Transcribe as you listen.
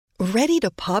Ready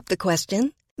to pop the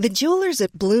question? The jewelers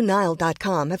at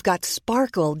BlueNile.com have got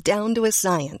sparkle down to a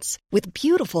science with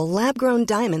beautiful lab-grown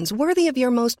diamonds worthy of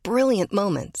your most brilliant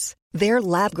moments. Their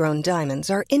lab-grown diamonds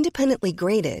are independently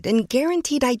graded and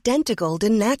guaranteed identical to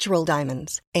natural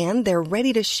diamonds, and they're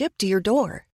ready to ship to your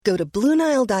door. Go to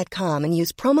BlueNile.com and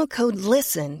use promo code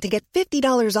LISTEN to get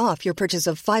 $50 off your purchase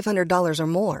of $500 or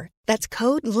more. That's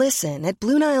code LISTEN at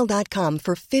BlueNile.com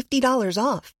for $50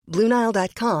 off.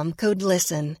 BlueNile.com, code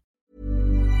LISTEN.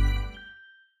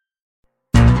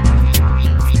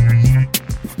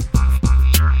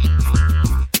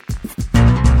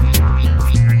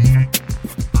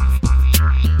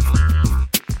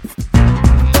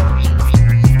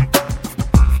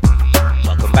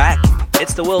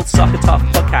 It's the World Soccer Talk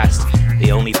podcast,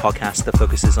 the only podcast that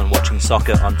focuses on watching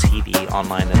soccer on TV,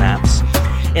 online and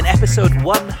apps. In episode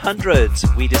 100,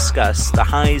 we discuss the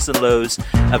highs and lows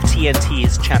of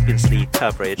TNT's Champions League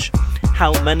coverage,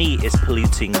 how money is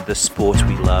polluting the sport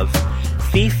we love,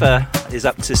 FIFA is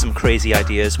up to some crazy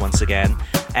ideas once again,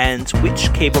 and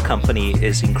which cable company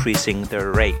is increasing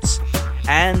their rates.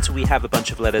 And we have a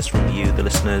bunch of letters from you, the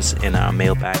listeners, in our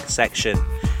mailbag section.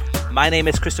 My name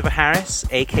is Christopher Harris,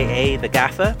 aka The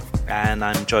Gaffer, and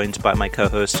I'm joined by my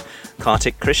co-host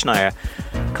Kartik Krishnaiyer.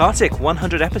 Kartik,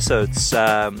 100 episodes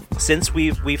since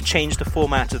we've changed the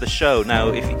format of the show. Now,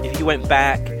 if you went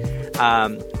back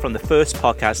from the first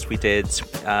podcast we did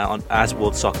on as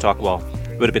World Soccer Talk, well,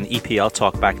 it would have been EPL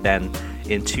Talk back then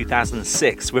in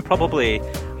 2006. We're probably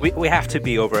we have to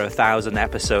be over 1,000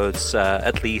 episodes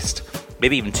at least.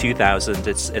 Maybe even 2,000.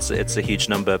 It's a huge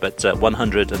number, but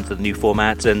 100 under the new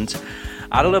format. And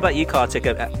I don't know about you, Kartik.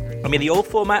 I mean, the old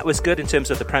format was good in terms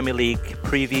of the Premier League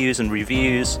previews and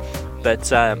reviews,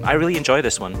 but I really enjoy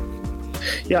this one.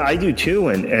 Yeah, I do too.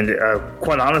 And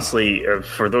quite honestly,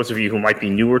 for those of you who might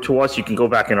be newer to us, you can go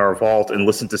back in our vault and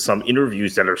listen to some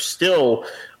interviews that are still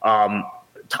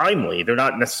timely. They're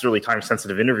not necessarily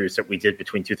time-sensitive interviews that we did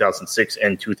between 2006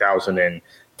 and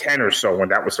 2010 or so, when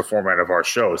that was the format of our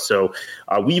show. So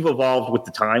we've evolved with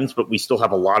the times, but we still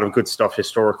have a lot of good stuff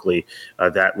historically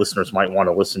that listeners might want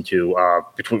to listen to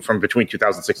between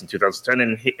 2006 and 2010.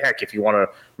 And heck, if you want to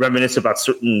reminisce about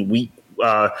certain week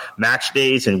match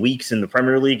days and weeks in the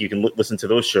Premier League, you can listen to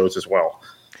those shows as well.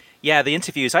 Yeah, the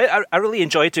interviews. I really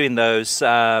enjoyed doing those.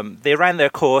 They ran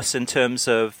their course in terms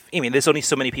of, I mean, there's only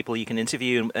so many people you can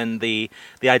interview, and the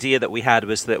idea that we had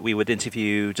was that we would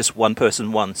interview just one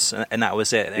person once, and that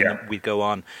was it, and we'd go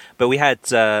on. But we had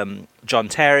John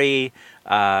Terry,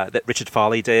 that Richard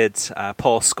Farley did,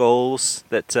 Paul Scholes,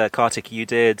 that Kartik, you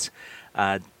did,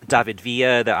 David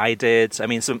Villa, that I did. I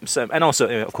mean, some and also,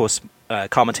 of course,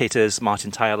 commentators,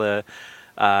 Martin Tyler,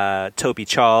 Toby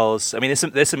Charles. I mean,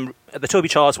 there's some. The Toby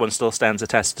Charles one still stands a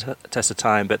test of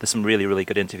time, but there's some really, really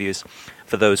good interviews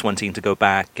for those wanting to go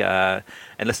back and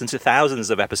listen to thousands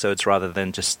of episodes rather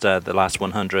than just the last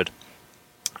 100.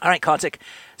 All right, Kartik.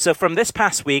 So from this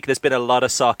past week, there's been a lot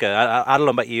of soccer. I don't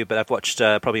know about you, but I've watched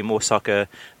probably more soccer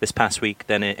this past week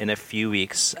than in a few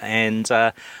weeks. And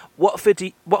what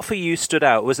for you stood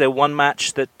out? Was there one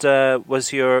match that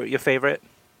was your favorite?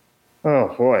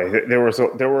 Oh boy, there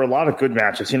were a lot of good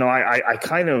matches. You know, I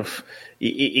kind of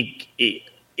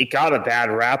it got a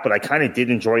bad rap, but I kind of did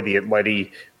enjoy the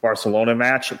Atleti Barcelona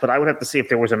match. But I would have to say, if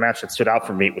there was a match that stood out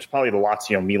for me, it was probably the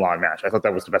Lazio Milan match. I thought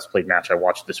that was the best played match I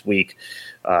watched this week.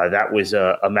 That was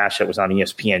a match that was on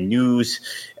ESPN News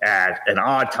at an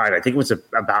odd time. I think it was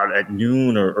about at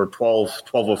noon or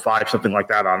 12:05, something like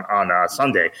that on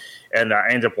Sunday. And I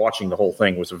ended up watching the whole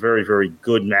thing. It was a very, very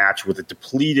good match with a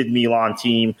depleted Milan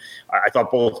team. I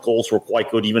thought both goals were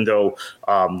quite good, even though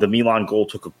the Milan goal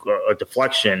took a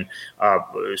deflection.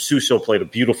 Suso played a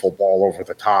beautiful ball over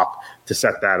the top to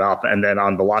set that up. And then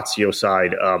on the Lazio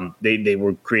side, they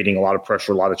were creating a lot of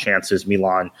pressure, a lot of chances.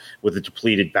 Milan with a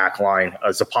depleted back line.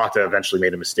 Zapata eventually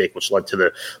made a mistake, which led to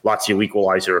the Lazio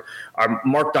equalizer.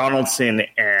 Mark Donaldson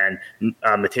and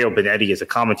Matteo Benetti as a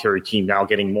commentary team now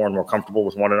getting more and more comfortable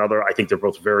with one another. I think they're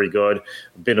both very good.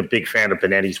 Been a big fan of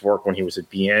Benetti's work when he was at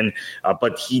BN,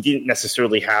 but he didn't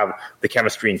necessarily have the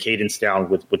chemistry and cadence down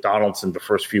with Donaldson the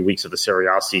first few weeks of the Serie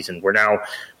A season. We're now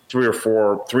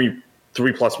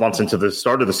 3+ months into the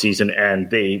start of the season, and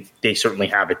they certainly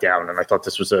have it down. And I thought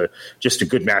this was just a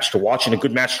good match to watch and a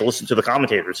good match to listen to the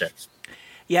commentators in.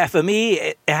 Yeah, for me,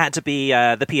 it had to be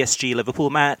the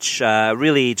PSG-Liverpool match.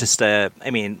 Really just a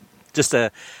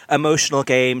emotional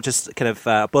game, just kind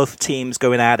of both teams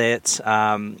going at it.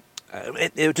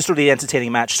 It was just a really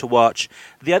entertaining match to watch.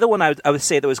 The other one I would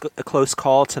say that was a close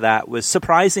call to that was,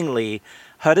 surprisingly,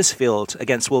 Huddersfield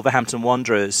against Wolverhampton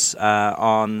Wanderers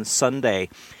on Sunday.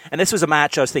 And this was a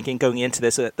match I was thinking going into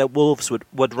this that Wolves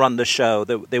would run the show,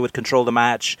 that they would control the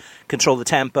match, control the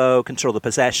tempo, control the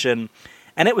possession.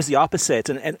 And it was the opposite.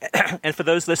 And for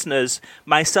those listeners,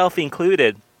 myself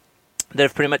included, that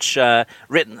have pretty much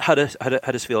written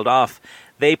Huddersfield off,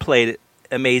 they played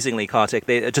amazingly, Kartik.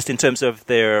 They just in terms of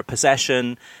their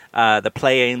possession, the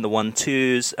playing, the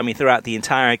 1-2s. I mean, throughout the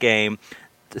entire game,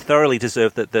 thoroughly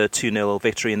deserved the 2-0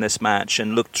 victory in this match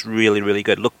and looked really, really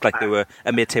good. Looked like they were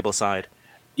a mid-table side.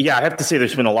 Yeah, I have to say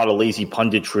there's been a lot of lazy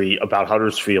punditry about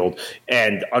Huddersfield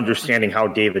and understanding how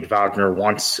David Wagner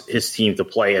wants his team to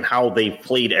play and how they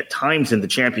played at times in the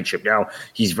championship. Now,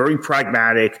 he's very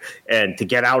pragmatic, and to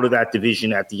get out of that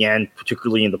division at the end,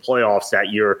 particularly in the playoffs that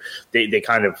year, they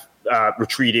kind of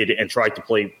retreated and tried to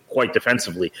play quite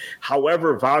defensively.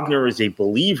 However, Wagner is a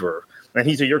believer, and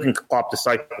he's a Jurgen Klopp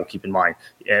disciple, keep in mind,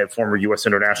 former U.S.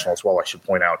 international as well, I should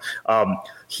point out.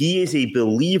 He is a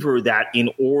believer that in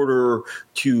order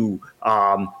to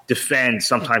defend,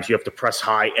 sometimes you have to press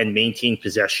high and maintain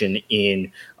possession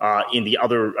in the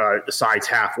other side's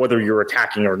half, whether you're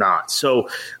attacking or not. So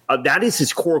that is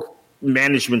his core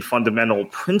management fundamental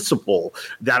principle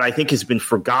that I think has been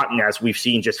forgotten as we've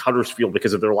seen just Huddersfield,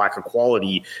 because of their lack of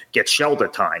quality, get shelled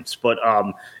at times. But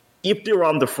if they're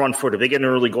on the front foot, if they get an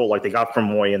early goal like they got from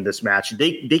Moy in this match,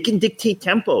 they can dictate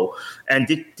tempo and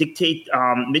dictate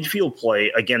midfield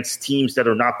play against teams that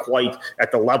are not quite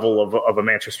at the level of a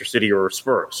Manchester City or a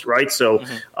Spurs, right? So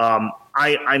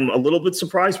I'm a little bit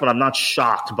surprised, but I'm not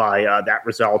shocked by that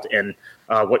result and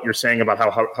what you're saying about how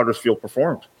Huddersfield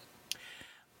performed.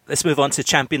 Let's move on to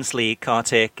Champions League,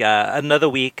 Kartik. Another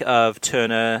week of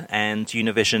Turner and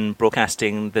Univision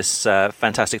broadcasting this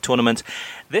fantastic tournament.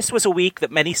 This was a week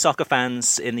that many soccer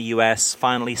fans in the US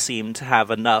finally seemed to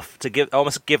have enough,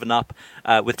 almost given up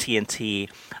with TNT.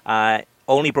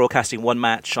 Only broadcasting one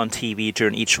match on TV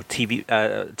during each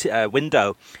TV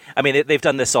window. I mean, they've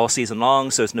done this all season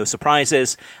long, so there's no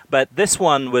surprises. But this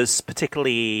one was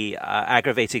particularly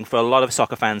aggravating for a lot of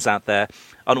soccer fans out there.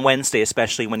 On Wednesday,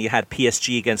 especially when you had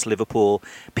PSG against Liverpool,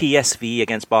 PSV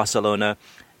against Barcelona,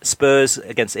 Spurs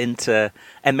against Inter,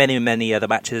 and many, many other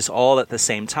matches all at the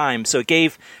same time. So it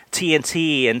gave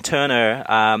TNT and Turner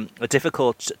a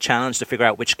difficult challenge to figure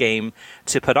out which game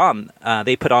to put on.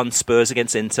 They put on Spurs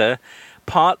against Inter,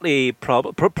 partly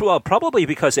probably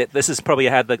because this has probably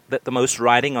had the most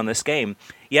riding on this game.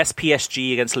 Yes,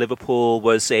 PSG against Liverpool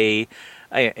was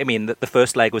I mean, the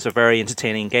first leg was a very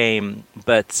entertaining game,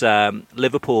 but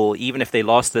Liverpool, even if they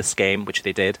lost this game, which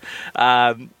they did,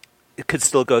 could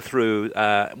still go through.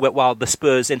 While the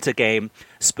Spurs-Inter game,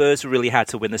 Spurs really had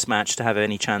to win this match to have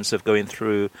any chance of going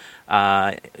through.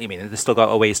 I mean, they've still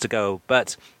got a ways to go.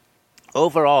 But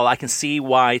overall, I can see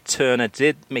why Turner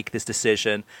did make this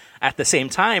decision. At the same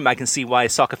time, I can see why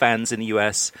soccer fans in the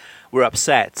US were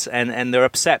upset. And they're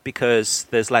upset because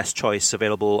there's less choice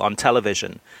available on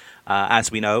television.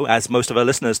 As we know, as most of our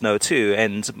listeners know too,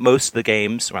 and most of the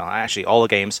games, well, actually all the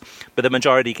games, but the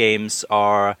majority games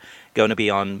are going to be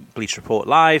on Bleacher Report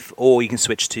Live, or you can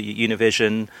switch to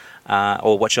Univision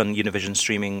or watch on Univision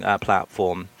streaming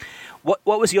platform. What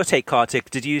was your take, Kartik?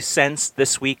 Did you sense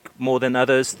this week more than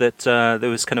others that there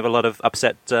was kind of a lot of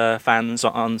upset fans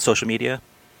on social media?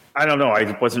 I don't know.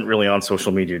 I wasn't really on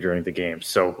social media during the game,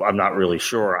 so I'm not really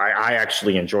sure. I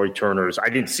actually enjoyed Turner's. I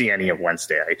didn't see any of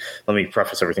Wednesday. Let me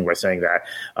preface everything by saying that.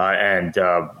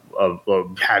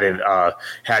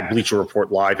 Had Bleacher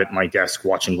Report Live at my desk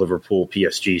watching Liverpool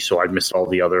PSG, so I missed all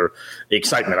the other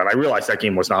excitement. And I realized that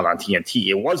game was not on TNT.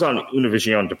 It was on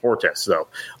Univision Deportes, though.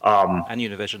 And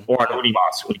Univision. Or on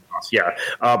Unimas, yeah.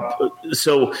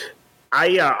 So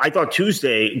I thought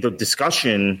Tuesday, the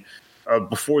discussion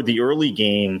before the early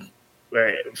game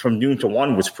from noon to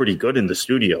 1 was pretty good in the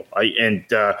studio.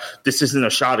 This isn't a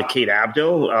shot at Kate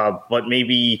Abdo, but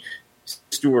maybe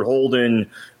Stuart Holden,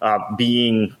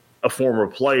 being a former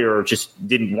player, just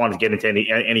didn't want to get into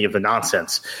any of the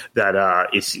nonsense that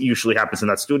usually happens in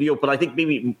that studio. But I think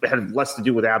maybe it had less to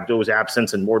do with Abdo's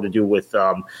absence and more to do with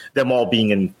them all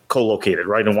being co-located,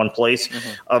 right, in one place.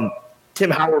 Mm-hmm. Tim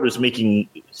Howard is making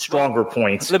stronger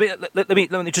points. Let me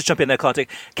just jump in there, Kartik.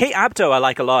 Kate Abdo I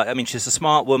like a lot. I mean, she's a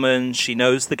smart woman. She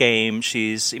knows the game.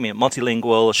 She's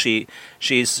multilingual.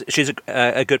 She's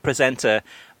a good presenter.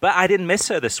 But I didn't miss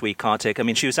her this week, Kartik. I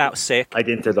mean, she was out sick. I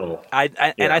didn't at all. And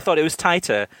I thought it was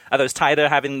tighter. I thought it was tighter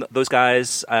having those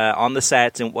guys on the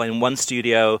set in one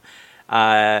studio.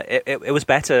 It was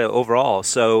better overall.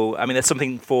 So, I mean, there's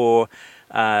something for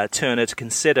Turner to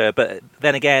consider. But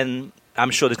then again, I'm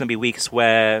sure there's going to be weeks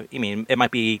where, it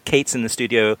might be Kate's in the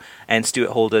studio and Stuart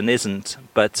Holden isn't.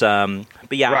 But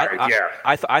yeah, right,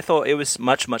 I thought it was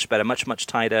much, much better, much, much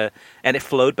tighter, and it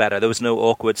flowed better. There was no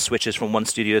awkward switches from one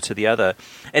studio to the other.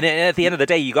 And at the end of the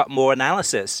day, you got more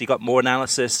analysis. You got more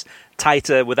analysis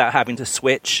tighter without having to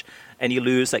switch. And you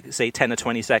lose, like, say, 10 or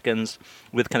 20 seconds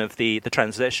with kind of the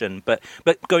transition. But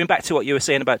going back to what you were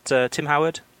saying about Tim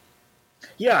Howard?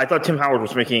 Yeah, I thought Tim Howard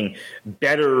was making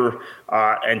better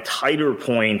and tighter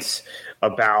points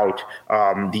about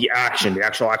the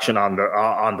actual action on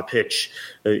the pitch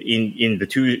in the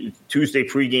Tuesday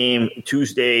pregame,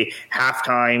 Tuesday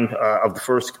halftime of the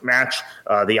first match,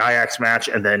 the Ajax match,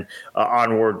 and then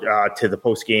onward to the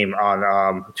postgame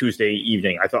on Tuesday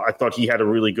evening. I thought he had a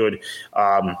really good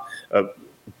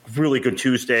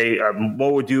Tuesday.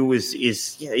 Mo Adu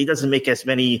is he doesn't make as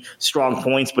many strong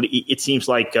points, but it seems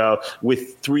like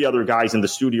with three other guys in the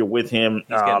studio with him,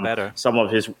 he's getting better.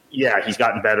 He's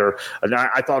gotten better. And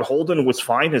I thought Holden was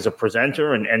fine as a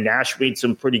presenter, and Nash made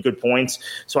some pretty good points.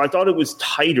 So I thought it was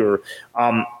tighter.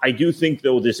 I do think,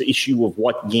 though, this issue of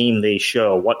what game they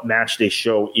show, what match they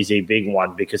show, is a big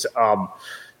one, because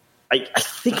I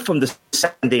think from the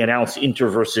second they announced Inter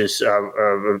versus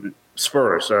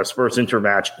Spurs Inter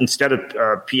match, instead of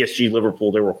PSG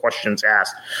Liverpool, there were questions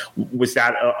asked. Was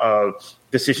that a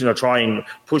decision to try and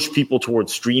push people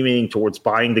towards streaming, towards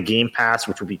buying the Game Pass,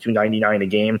 which would be $2.99 a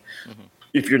game? Mm-hmm.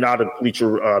 If you're not a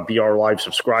Bleacher BR Live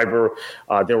subscriber,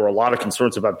 there were a lot of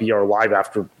concerns about BR Live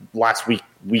after last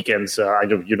weekend's. I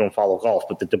know you don't follow golf,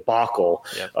 but the debacle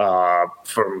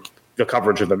from the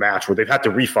coverage of the match, where they've had to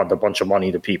refund a bunch of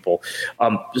money to people.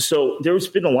 So there's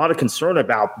been a lot of concern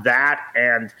about that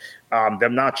and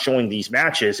them not showing these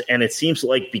matches. And it seems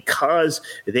like because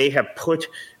they have put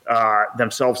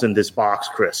themselves in this box,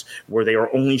 Chris, where they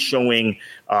are only showing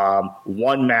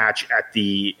one match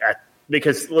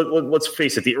because let's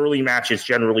face it, the early matches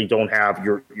generally don't have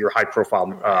your high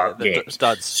profile games.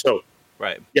 Studs. So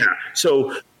right. Yeah.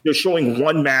 So they're showing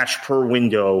one match per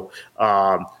window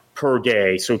per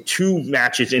day. So two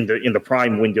matches in the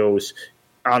prime windows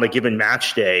on a given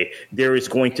match day. There is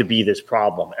going to be this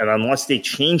problem. And unless they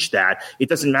change that, it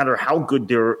doesn't matter how good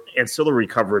their ancillary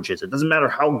coverage is. It doesn't matter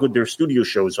how good their studio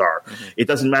shows are. Mm-hmm. It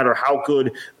doesn't matter how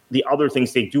good the other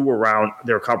things they do around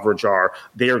their coverage are.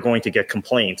 They are going to get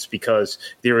complaints, because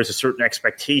there is a certain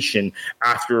expectation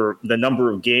after the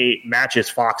number of matches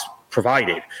Fox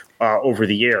provided over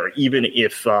the air, even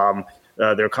if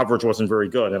their coverage wasn't very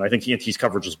good. And I think TNT's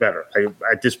coverage is better.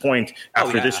 At this point,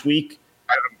 after this week,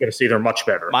 I'm going to say they're much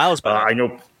better. Miles better. I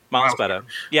know. Miles better.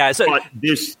 Yeah. So, but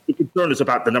the concern is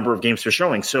about the number of games they're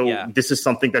showing. So this is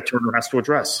something that Turner has to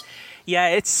address. Yeah,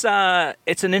 it's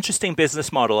an interesting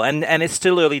business model, and it's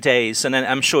still early days, and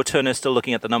I'm sure Turner's still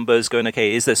looking at the numbers, going,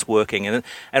 okay, is this working?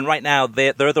 And right now,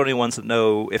 they're the only ones that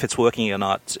know if it's working or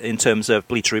not in terms of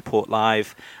Bleacher Report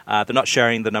Live. They're not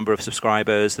sharing the number of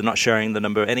subscribers. They're not sharing the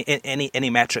number of any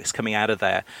metrics coming out of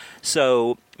there.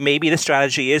 So maybe the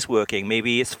strategy is working.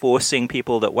 Maybe it's forcing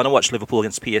people that want to watch Liverpool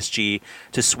against PSG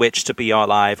to switch to BR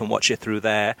Live and watch it through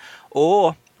there,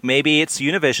 or maybe it's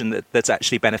Univision that's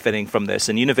actually benefiting from this,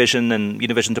 and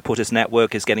Univision Supporters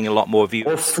Network is getting a lot more views.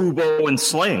 Or Fubo and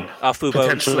Sling. Fubo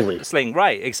potentially. and Sling,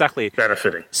 right, exactly.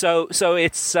 Benefiting. So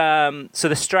it's so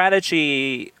the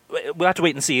strategy, we'll have to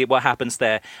wait and see what happens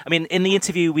there. I mean, in the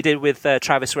interview we did with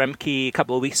Travis Remke a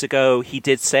couple of weeks ago, he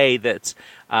did say that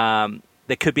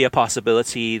there could be a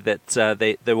possibility that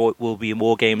there will be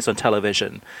more games on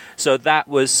television. So that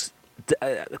was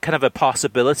kind of a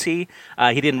possibility.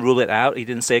 He didn't rule it out. He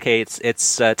didn't say, okay, it's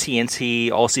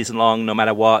TNT all season long, no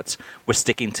matter what. We're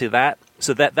sticking to that.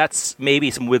 So that's maybe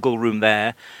some wiggle room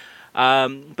there.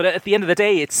 But at the end of the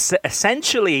day, it's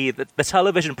essentially the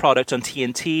television product on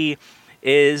TNT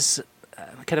is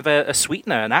kind of a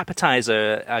sweetener, an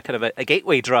appetizer, kind of a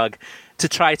gateway drug to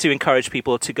try to encourage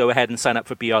people to go ahead and sign up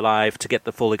for BR Live to get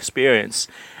the full experience.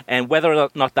 And whether or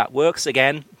not that works,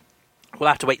 again, we'll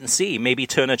have to wait and see. Maybe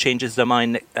Turner changes their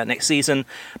mind next season.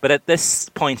 But at this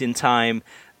point in time,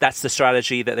 that's the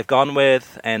strategy that they've gone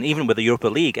with. And even with the Europa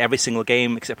League, every single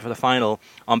game except for the final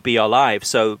on BR Live.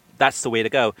 So that's the way to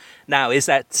go. Now, is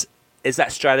that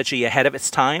strategy ahead of its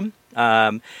time?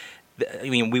 I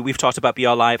mean, we've talked about BR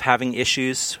Live having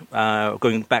issues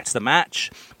going back to the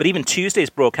match. But even Tuesday's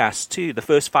broadcast, too, the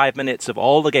first 5 minutes of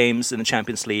all the games in the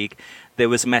Champions League, there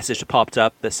was a message that popped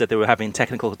up that said they were having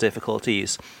technical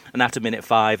difficulties. And after minute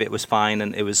 5, it was fine,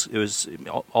 and it was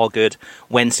all good.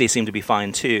 Wednesday seemed to be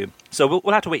fine, too. So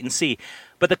we'll have to wait and see.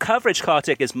 But the coverage,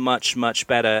 Kartik, is much, much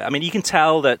better. I mean, you can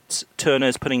tell that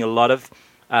Turner's putting a lot of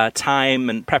time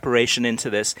and preparation into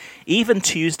this. Even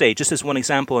Tuesday, just as one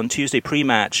example, on Tuesday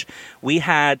pre-match, we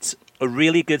had a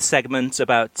really good segment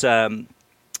about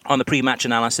on the pre-match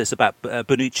analysis about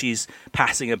Bonucci's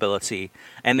passing ability,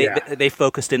 and they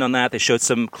focused in on that. They showed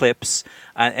some clips,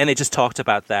 and they just talked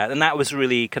about that, and that was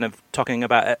really kind of talking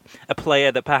about a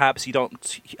player that perhaps you don't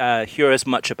hear as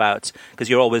much about, because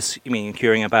you're always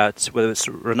hearing about whether it's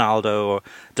Ronaldo or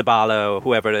Dybala or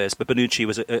whoever it is, but Bonucci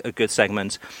was a good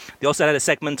segment. They also had a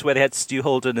segment where they had Stu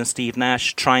Holden and Steve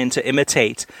Nash trying to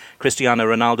imitate Cristiano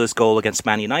Ronaldo's goal against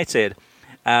Man United,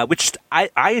 which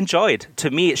I enjoyed.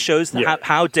 To me, it shows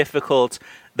how difficult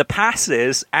the pass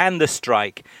is and the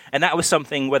strike. And that was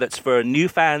something, whether it's for new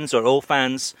fans or old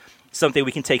fans, something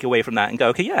we can take away from that and go,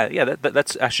 okay,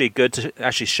 that's actually good to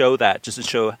actually show that, just to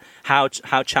show how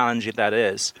challenging that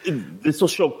is. This will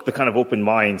show the kind of open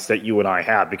minds that you and I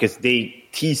have, because they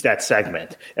teased that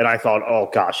segment, and I thought, oh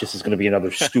gosh, this is going to be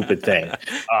another stupid thing.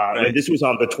 Right. And this was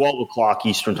on the 12 o'clock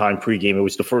Eastern time pregame. It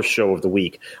was the first show of the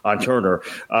week on Turner.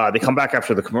 They come back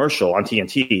after the commercial on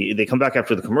TNT. They come back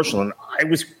after the commercial, and I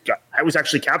was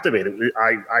actually captivated.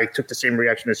 I took the same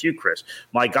reaction as you, Chris.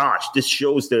 My gosh, this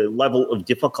shows the level of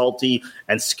difficulty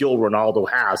and skill Ronaldo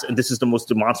has, and this is the most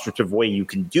demonstrative way you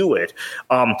can do it.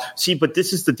 But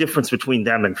this is the difference between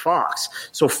them and Fox.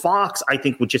 So Fox, I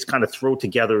think, would just kind of throw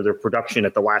together their production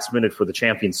at the last minute for the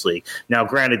Champions League. Now,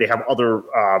 granted, they have other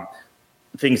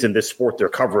things in this sport they're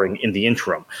covering in the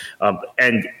interim.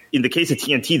 And in the case of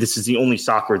TNT, this is the only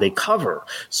soccer they cover.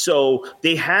 So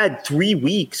they had 3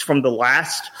 weeks from the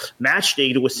last match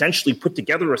day to essentially put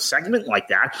together a segment like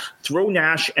that, throw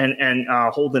Nash and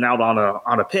Holden out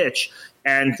on a pitch,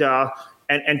 and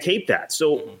tape that.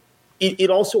 So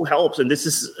it also helps, and this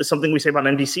is something we say about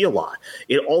NBC a lot,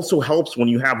 it also helps when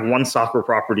you have one soccer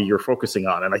property you're focusing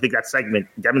on. And I think that segment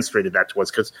demonstrated that to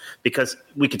us, because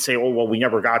we could say, oh, well, we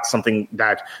never got something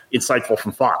that insightful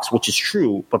from Fox, which is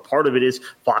true. But part of it is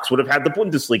Fox would have had the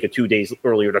Bundesliga 2 days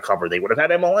earlier to cover. They would have had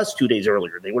MLS 2 days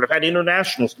earlier. They would have had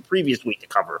internationals the previous week to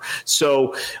cover.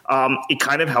 So it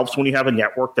kind of helps when you have a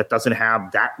network that doesn't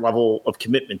have that level of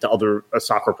commitment to other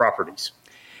soccer properties.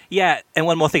 Yeah, and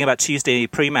one more thing about Tuesday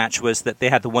pre-match was that they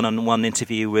had the one-on-one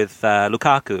interview with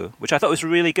Lukaku, which I thought was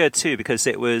really good too, because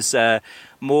it was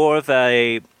more of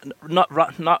a not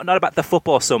about the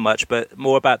football so much, but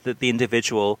more about the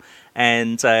individual,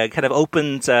 and kind of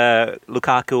opened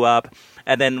Lukaku up.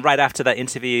 And then right after that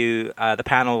interview, the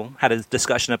panel had a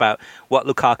discussion about what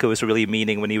Lukaku was really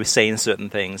meaning when he was saying certain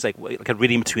things, like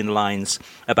reading between the lines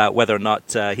about whether or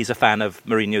not he's a fan of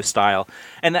Mourinho's style,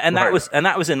 and that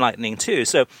was enlightening too.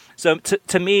 So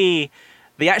to me,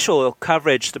 the actual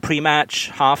coverage, the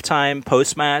pre-match, halftime,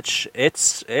 post-match,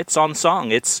 it's on song.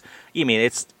 It's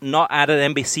not at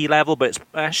an NBC level, but it's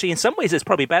actually in some ways it's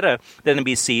probably better than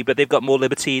NBC. But they've got more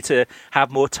liberty to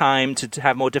have more time to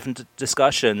have more different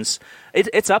discussions.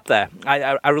 It's up there.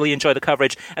 I really enjoy the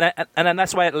coverage, and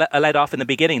that's why I led off in the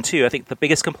beginning too. I think the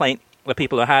biggest complaint that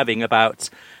people are having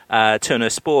about Turner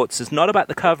Sports is not about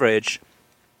the coverage,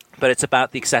 but it's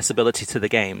about the accessibility to the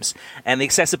games. And the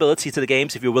accessibility to the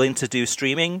games, if you're willing to do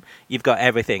streaming, you've got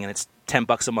everything, and it's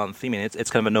 $10 a month.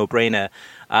 It's kind of a no-brainer.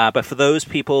 But for those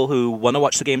people who want to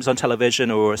watch the games on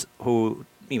television, or who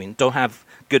don't have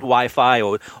good Wi-Fi,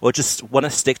 or just want to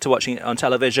stick to watching it on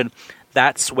television,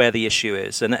 that's where the issue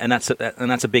is, and that's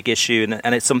a big issue,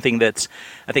 and it's something that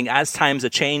I think as times are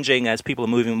changing, as people are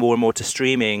moving more and more to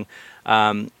streaming,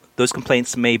 those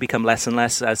complaints may become less and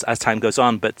less as time goes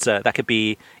on, but that could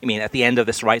be, at the end of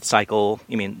this rights cycle,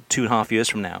 2.5 years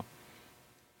from now.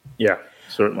 Yeah,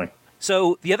 certainly.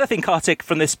 So the other thing, Kartik,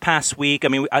 from this past week,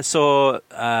 I saw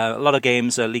a lot of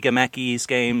games, Liga MX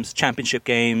games, Championship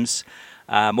games,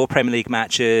 more Premier League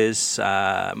matches,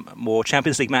 more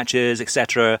Champions League matches,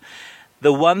 etc.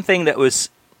 The one thing that was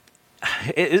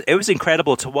it was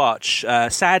incredible to watch,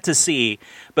 sad to see,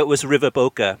 but was River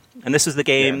Boca. And this was the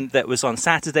game that was on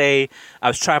Saturday. I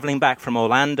was traveling back from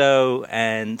Orlando,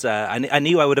 and I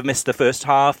knew I would have missed the first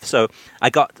half. So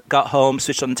I got home,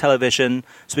 switched on the television,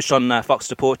 switched on Fox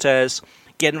Deportes,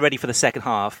 getting ready for the second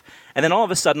half. And then all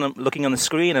of a sudden, I'm looking on the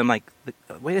screen, and I'm like,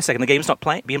 wait a second, the game's not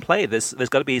being played. There's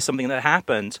got to be something that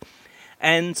happened.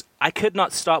 And I could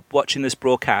not stop watching this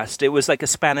broadcast. It was like a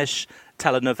Spanish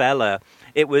telenovela.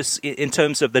 It was, in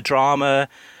terms of the drama,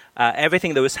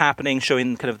 everything that was happening,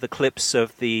 showing kind of the clips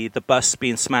of the bus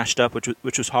being smashed up,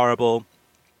 which was horrible.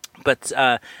 But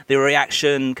the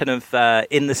reaction kind of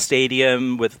in the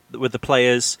stadium with the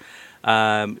players,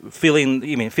 feeling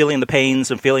the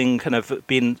pains and feeling kind of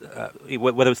being,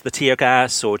 whether it was the tear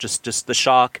gas or just the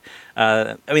shock.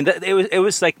 It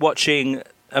was like watching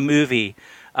a movie.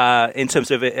 in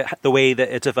terms of the way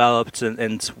that it developed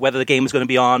and whether the game was going to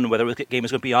be on, whether the game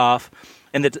was going to be off,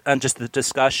 and just the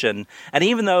discussion. And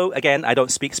even though, again, I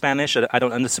don't speak Spanish, I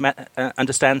don't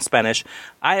understand Spanish,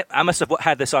 I must have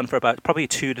had this on for about probably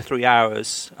 2 to 3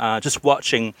 hours, just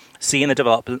watching, seeing the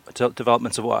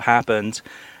developments of what happened.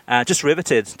 Just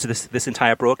riveted to this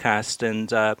entire broadcast,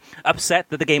 and upset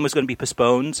that the game was going to be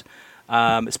postponed,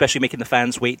 especially making the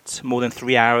fans wait more than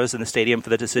 3 hours in the stadium for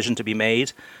the decision to be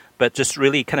made. But just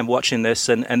really kind of watching this,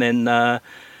 and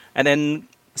then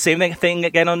same thing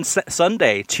again on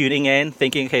Sunday, tuning in,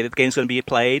 thinking, okay, the game's going to be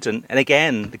played, and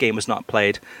again the game was not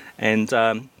played, and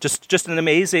just an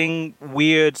amazing,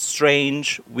 weird,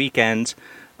 strange weekend.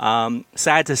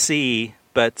 Sad to see,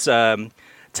 but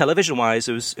television-wise,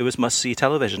 it was must-see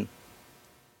television.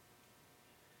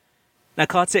 Now,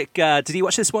 Kartik, did you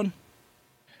watch this one?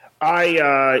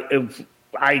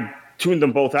 I tuned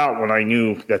them both out when I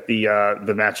knew that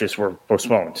the matches were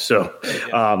postponed. So,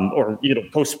 or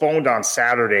postponed on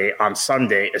Saturday, on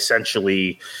Sunday,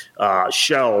 essentially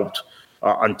shelved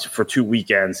for 2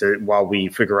 weekends while we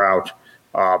figure out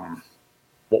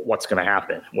what's going to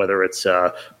happen, whether it's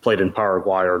played in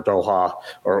Paraguay or Doha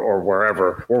or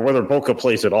wherever, or whether Boca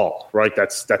plays at all. Right,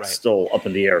 that's right. Still up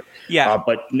in the air. Yeah,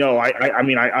 but no,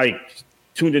 I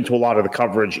tuned into a lot of the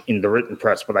coverage in the written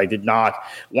press, but I did not.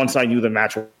 Once I knew the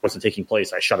match wasn't taking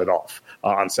place, I shut it off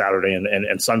on Saturday,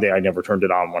 and Sunday I never turned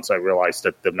it on once I realized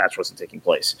that the match wasn't taking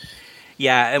place.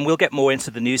 Yeah, and we'll get more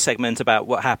into the news segment about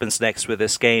what happens next with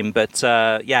this game. But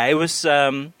it was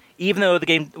even though the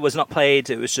game was not played,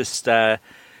 it was just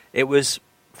it was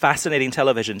fascinating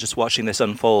television just watching this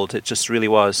unfold. It just really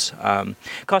was.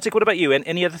 Kartik, what about you? And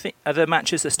any other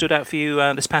matches that stood out for you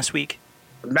this past week?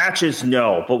 Matches,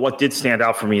 no. But what did stand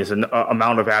out for me is an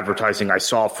amount of advertising I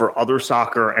saw for other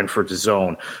soccer and for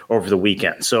DAZN over the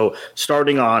weekend. So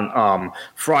starting on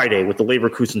Friday with the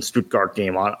Leverkusen-Stuttgart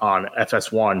game on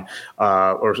FS1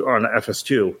 or on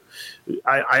FS2,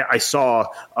 I saw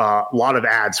a lot of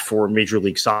ads for Major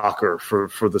League Soccer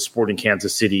for the Sporting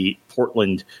Kansas City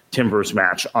Portland Timbers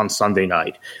match on Sunday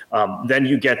night. Then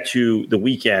you get to the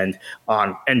weekend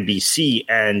on NBC,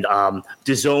 and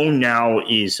DAZN now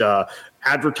is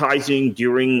advertising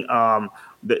during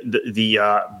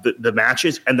the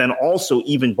matches, and then also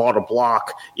even bought a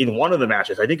block in one of the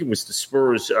matches. I think it was the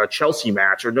Spurs Chelsea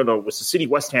match, or no, it was the City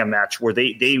West Ham match where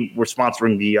they were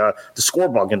sponsoring the score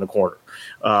bug in the corner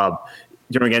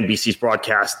during NBC's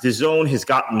broadcast. DAZN has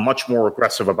gotten much more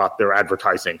aggressive about their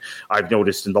advertising, I've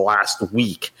noticed, in the last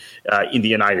week in the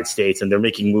United States, and they're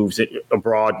making moves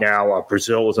abroad now.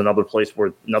 Brazil is another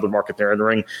market they're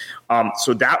entering.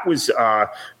 So that was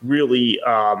really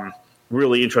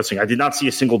interesting. I did not see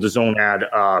a single DAZN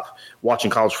ad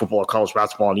watching college football or college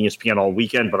basketball on ESPN all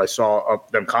weekend, but I saw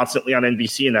them constantly on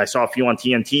NBC, and I saw a few on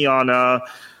TNT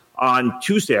on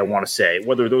Tuesday, I want to say,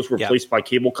 whether those were placed by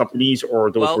cable companies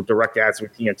or those were direct ads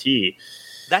with TNT.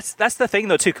 That's the thing,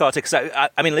 though, too, Kartik.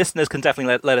 I mean, listeners can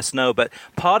definitely let us know, but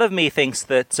part of me thinks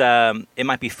that it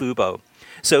might be Fubo.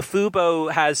 So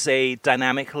Fubo has a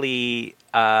dynamic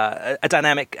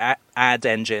ad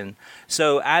engine.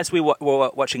 So as we're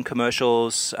watching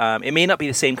commercials, it may not be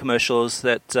the same commercials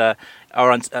that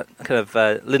are on kind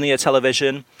of linear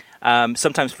television.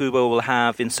 Sometimes Fubo will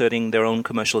have inserting their own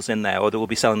commercials in there, or they will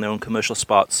be selling their own commercial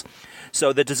spots.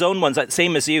 So the DAZN ones,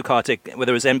 same as you, Kartik,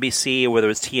 whether it's NBC or whether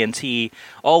it's TNT,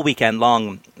 all weekend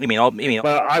long.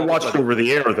 I watched over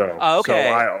the air, though. Oh,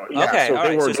 okay.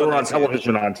 So they were on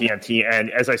television on TNT, and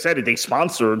as I said, they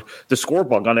sponsored the score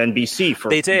bug on NBC for.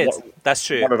 They did. That's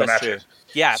true. One of the That's matches. True.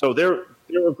 Yeah. So they're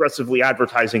aggressively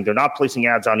advertising. They're not placing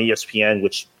ads on ESPN,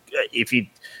 which we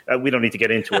don't need to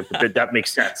get into it, but that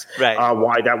makes sense. Right.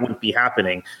 Why that wouldn't be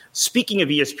happening. Speaking of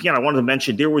ESPN, I wanted to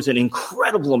mention there was an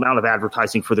incredible amount of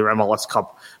advertising for their MLS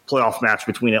Cup playoff match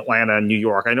between Atlanta and New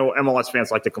York. I know MLS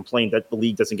fans like to complain that the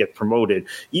league doesn't get promoted.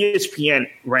 ESPN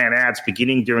ran ads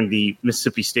beginning during the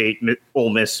Mississippi State Ole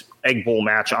Miss Egg Bowl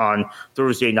match on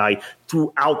Thursday night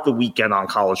throughout the weekend on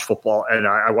college football. And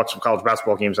I watched some college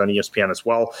basketball games on ESPN as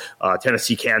well.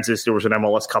 Tennessee, Kansas, there was an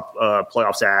MLS Cup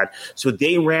playoffs ad. So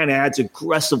they ran ads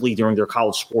aggressively during their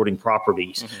college sporting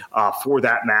properties for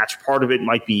that match. Part of it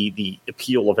might be the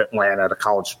appeal of Atlanta to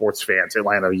college sports fans,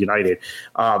 Atlanta United.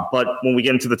 But when we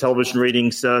get into the television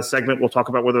ratings segment, we'll talk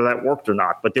about whether that worked or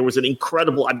not. But there was an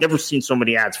incredible – I've never seen so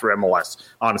many ads for MLS,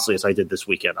 honestly, as I did this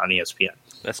weekend on ESPN.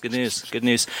 That's good news. Good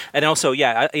news. And also,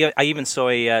 I even saw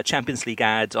a Champions League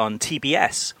ad on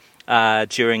TBS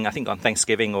during, I think, on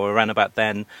Thanksgiving or around about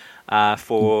then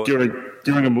for...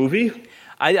 During a movie?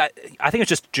 I think it was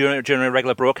just during a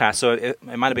regular broadcast, so it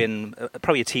might have been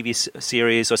probably a TV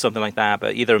series or something like that,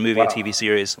 but either a movie or TV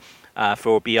series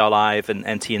for BR Live and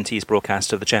TNT's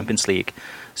broadcast of the Champions League.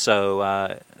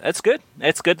 So it's good.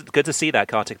 It's good to see that,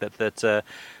 Kartik, that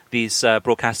these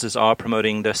broadcasters are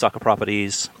promoting their soccer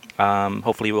properties.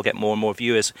 Hopefully we'll get more and more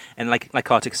viewers. And like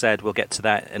Kartik said, we'll get to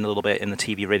that in a little bit in the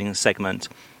TV ratings segment.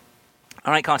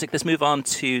 All right, Kartik, let's move on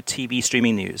to TV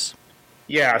streaming news.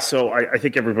 Yeah, so I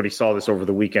think everybody saw this over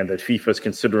the weekend that FIFA is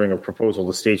considering a proposal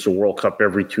to stage the World Cup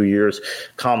every 2 years.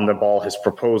 CONMEBOL has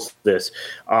proposed this.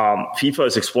 FIFA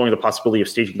is exploring the possibility of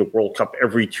staging the World Cup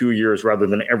every 2 years rather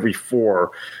than every 4.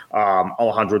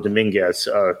 Alejandro Dominguez,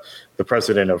 the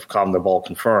president of CONMEBOL,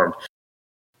 confirmed.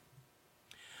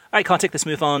 All right, Kartik, let's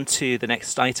move on to the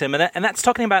next item, and that's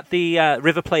talking about the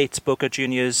River Plate Boca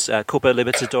Juniors Copa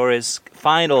Libertadores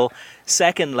final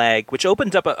second leg, which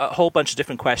opened up a whole bunch of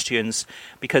different questions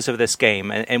because of this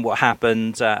game and what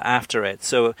happened after it.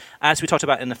 So, as we talked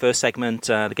about in the first segment,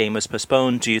 the game was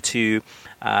postponed due to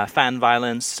fan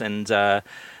violence and the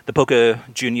Boca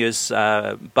Juniors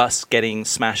bus getting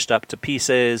smashed up to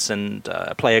pieces and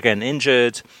a player getting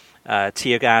injured.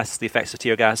 Tear gas, the effects of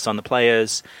tear gas on the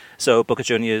players. So Boca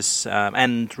Juniors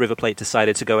and River Plate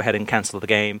decided to go ahead and cancel the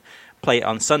game, play it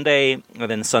on Sunday. And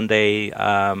then Sunday,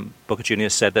 Boca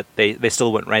Juniors said that they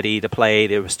still weren't ready to play.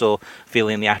 They were still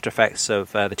feeling the after effects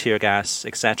of the tear gas,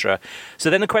 etc. So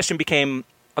then the question became,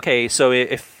 okay, so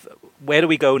where do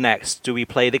we go next? Do we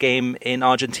play the game in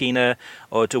Argentina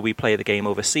or do we play the game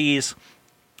overseas?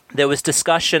 There was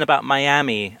discussion about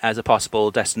Miami as a possible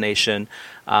destination,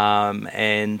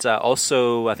 and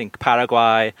also I think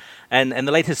Paraguay, and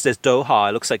the latest is Doha.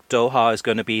 It looks like Doha is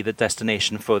going to be the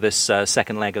destination for this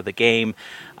second leg of the game.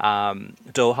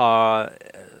 Doha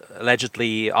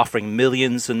allegedly offering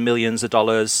millions and millions of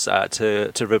dollars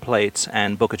to River Plate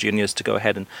and Boca Juniors to go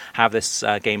ahead and have this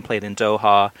game played in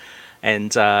Doha.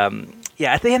 And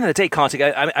at the end of the day, Kartik,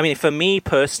 I mean, for me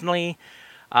personally,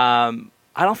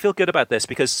 I don't feel good about this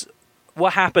because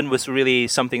what happened was really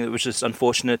something that was just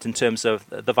unfortunate in terms of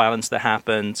the violence that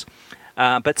happened.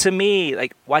 But to me,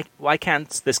 like, why can't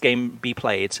this game be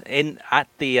played at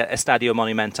the Estadio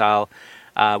Monumental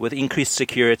with increased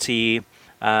security?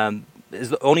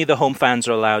 Only the home fans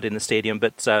are allowed in the stadium,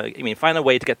 but find a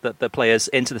way to get the players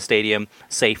into the stadium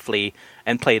safely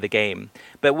and play the game.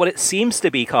 But what it seems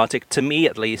to be, Kartik, to me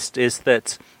at least, is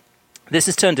that this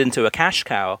has turned into a cash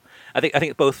cow. I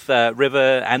think both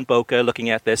River and Boca are looking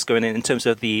at this going in terms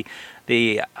of the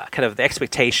kind of the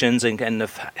expectations and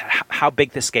of how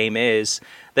big this game is.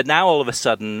 That now all of a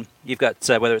sudden you've got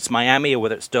whether it's Miami or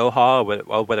whether it's Doha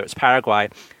or whether it's Paraguay.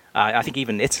 I think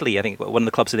even Italy. I think one of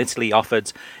the clubs in Italy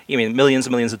offered millions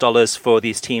and millions of dollars for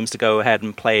these teams to go ahead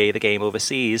and play the game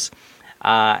overseas.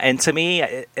 And to me,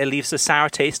 it leaves a sour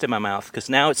taste in my mouth because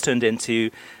now it's turned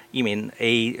into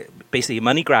basically a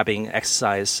money grabbing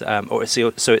exercise, or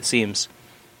so it seems.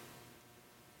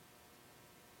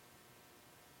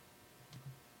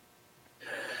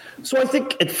 So I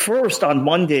think at first on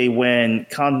Monday when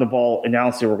CONMEBOL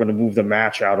announced they were going to move the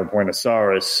match out of Buenos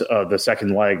Aires, the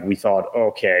second leg, we thought,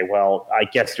 okay, well, I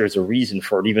guess there's a reason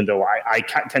for it, even though I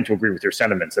tend to agree with their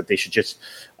sentiments that they should just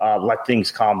let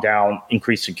things calm down,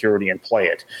 increase security, and play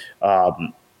it.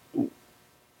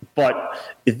 But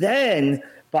then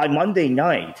by Monday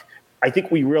night, I think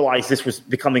we realized this was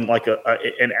becoming like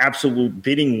an absolute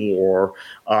bidding war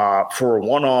for a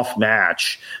one-off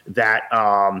match that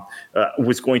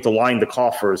was going to line the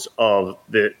coffers of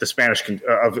the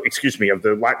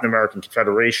Latin American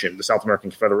Confederation, the South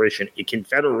American Confederation, a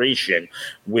confederation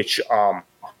which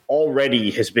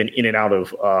already has been in and out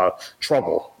of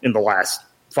trouble in the last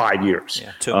 5 years,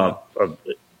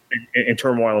 in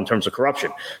turmoil in terms of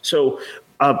corruption. So.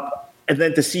 And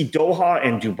then to see Doha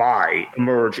and Dubai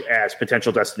emerge as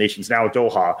potential destinations. Now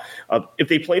Doha, if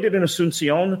they played it in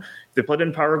Asunción, if they played it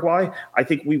in Paraguay, I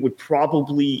think we would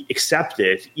probably accept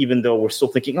it, even though we're still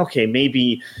thinking, okay,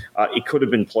 maybe it could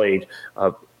have been played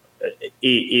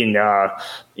in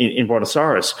Buenos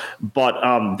Aires.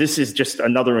 But this is just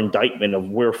another indictment of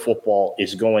where football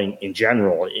is going in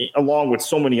general, along with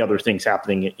so many other things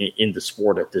happening in the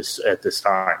sport at this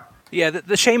time. Yeah,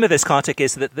 the shame of this, Kartik,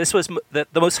 is that this was the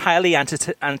most highly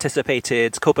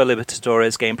anticipated Copa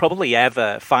Libertadores game, probably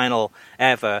final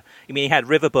ever. You had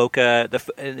River Boca,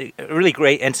 a really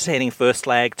great, entertaining first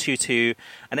leg, 2-2,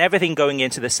 and everything going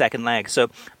into the second leg. So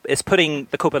it's putting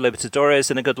the Copa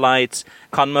Libertadores in a good light,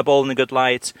 CONMEBOL in a good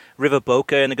light, River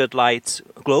Boca in a good light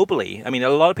globally. A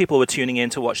lot of people were tuning in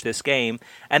to watch this game,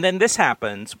 and then this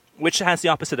happened, which has the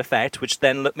opposite effect, which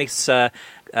then makes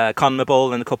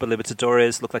CONMEBOL and the Copa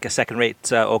Libertadores look like a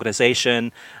second-rate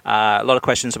organization. A lot of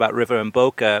questions about River and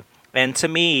Boca. And to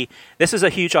me, this is a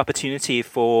huge opportunity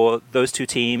for those two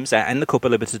teams and the Copa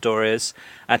Libertadores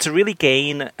to really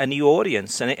gain a new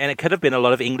audience. And it could have been a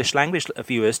lot of English language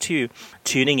viewers too,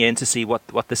 tuning in to see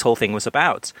what this whole thing was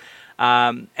about.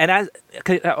 And as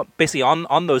basically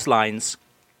on those lines,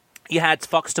 you had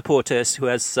Fox Deportes, who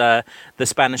has the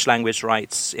Spanish language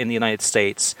rights in the United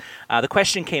States. The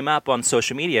question came up on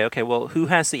social media, okay, well, who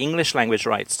has the English language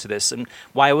rights to this? And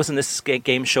why wasn't this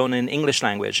game shown in English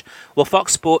language? Well,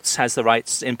 Fox Sports has the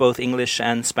rights in both English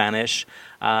and Spanish.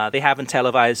 They haven't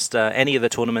televised any of the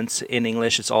tournaments in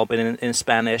English. It's all been in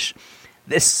Spanish.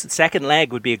 This second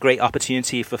leg would be a great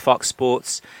opportunity for Fox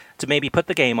Sports to maybe put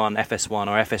the game on FS1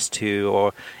 or FS2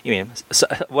 or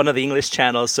one of the English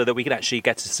channels so that we can actually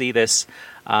get to see this,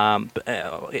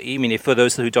 for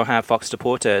those who don't have Fox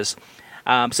Deportes.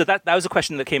 So that was a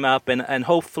question that came up, and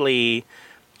hopefully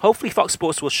Fox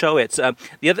Sports will show it.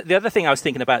 The other thing I was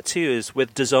thinking about too is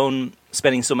with DAZN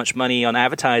spending so much money on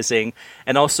advertising,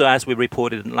 and also as we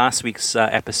reported in last week's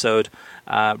episode,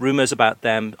 rumors about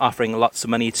them offering lots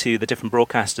of money to the different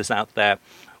broadcasters out there.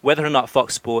 Whether or not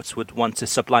Fox Sports would want to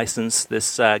sublicense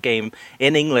this game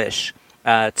in English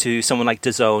to someone like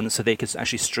DAZN so they could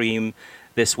actually stream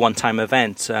this one-time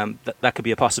event, that could be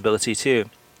a possibility too.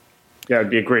 Yeah, it'd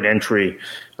be a great entry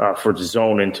for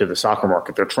DAZN into the soccer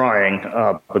market. They're trying,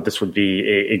 but this would be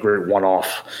a great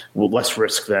one-off with less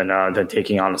risk than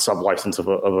taking on a sublicense of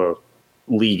a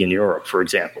league in Europe, for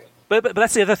example. But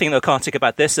that's the other thing, though, Kartik,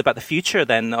 about the future,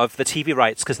 then, of the TV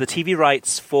rights, because the TV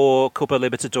rights for Copa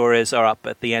Libertadores are up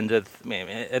at the end of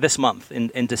this month,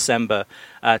 in December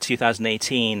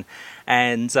 2018,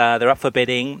 and they're up for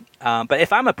bidding. But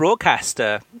if I'm a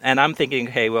broadcaster, and I'm thinking,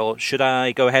 hey, well, should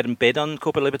I go ahead and bid on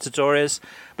Copa Libertadores?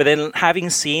 But then having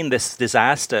seen this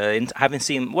disaster, and having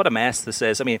seen what a mess this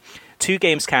is, 2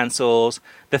 games cancelled,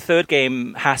 the third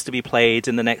game has to be played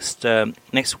in the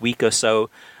next week or so,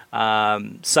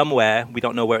 somewhere. We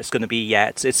don't know where it's going to be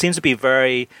yet. It seems to be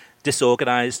very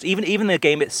disorganized. Even the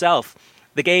game itself.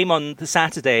 The game on the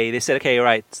Saturday, they said, okay,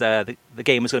 right, the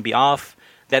game was going to be off.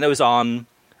 Then it was on.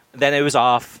 Then it was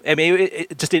off.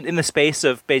 Just in the space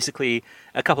of basically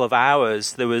a couple of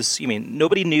hours, there was.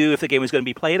 Nobody knew if the game was going to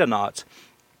be played or not.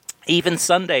 Even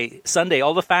Sunday,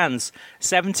 all the fans,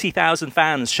 70,000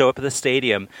 fans show up at the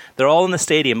stadium. They're all in the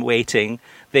stadium waiting.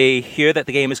 They hear that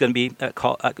the game is going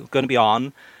to be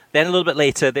on. Then a little bit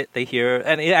later, they hear,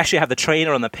 and they actually have the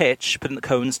trainer on the pitch, putting the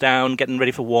cones down, getting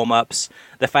ready for warm-ups.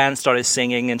 The fans started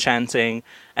singing and chanting,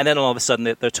 and then all of a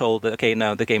sudden they're told that, okay,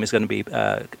 no, the game is going to be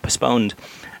postponed.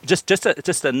 Just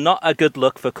a not a good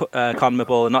look for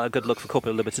CONMEBOL, and not a good look for Copa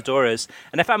Libertadores.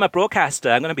 And if I'm a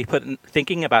broadcaster, I'm going to be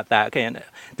thinking about that. Okay, and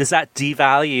does that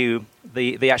devalue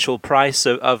the actual price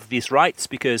of these rights?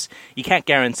 Because you can't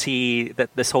guarantee that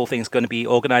this whole thing is going to be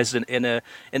organized in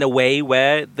a way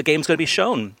where the game's going to be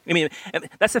shown.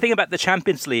 That's the thing about the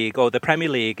Champions League or the Premier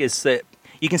League, is that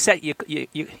you can set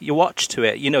your watch to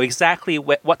it. You know exactly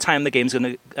what time the game's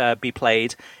going to be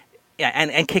played.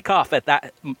 And kick off at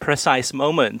that precise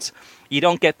moment. You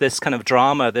don't get this kind of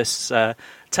drama, this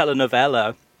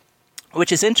telenovela,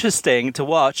 which is interesting to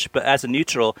watch, but as a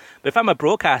neutral. But if I'm a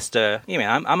broadcaster,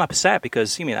 I'm upset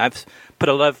because I've put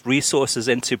a lot of resources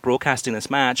into broadcasting this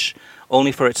match,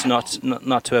 only for it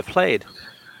not to have played.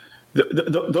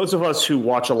 Those of us who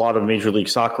watch a lot of Major League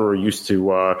Soccer are used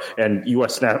to, and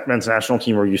U.S. men's national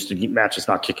team are used to matches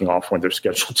not kicking off when they're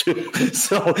scheduled to.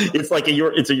 So it's like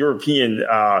it's a European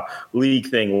league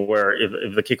thing where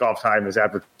if the kickoff time is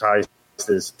advertised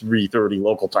as 3:30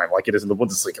 local time, like it is in the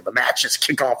Bundesliga, and the matches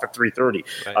kick off at 3:30.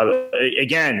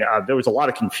 Right. There was a lot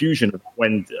of confusion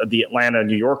when the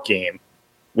Atlanta-New York game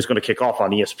was going to kick off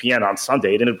on ESPN on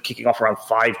Sunday. It ended up kicking off around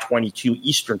 5:22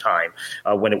 Eastern time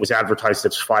when it was advertised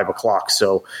as 5 o'clock.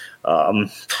 So I'm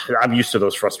used to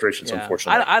those frustrations,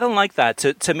 unfortunately. I don't like that.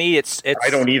 To me, it's I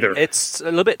don't either. It's a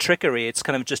little bit trickery. It's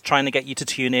kind of just trying to get you to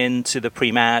tune in to the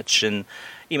pre-match. And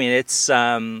it's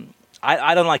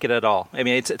I don't like it at all.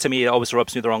 To me, it always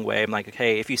rubs me the wrong way. I'm like,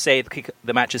 okay, if you say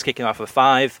the match is kicking off at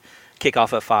 5, kick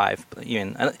off at 5.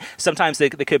 And sometimes there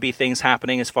could be things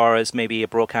happening as far as maybe a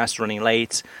broadcast running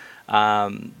late.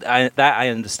 I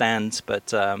understand,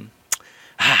 but all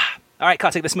right,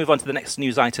 Kartik, let's move on to the next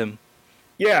news item.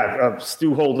 Yeah,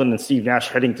 Stu Holden and Steve Nash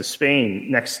heading to Spain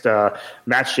next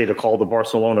match day to call the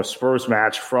Barcelona-Spurs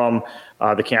match from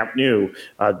the Camp Nou.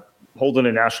 Holden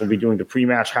and Nash will be doing the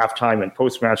pre-match, halftime, and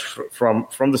post-match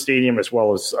from the stadium, as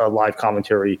well as live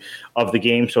commentary of the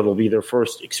game. So it'll be their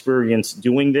first experience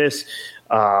doing this.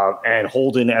 and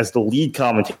Holden as the lead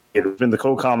commentator, been the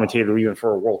co-commentator even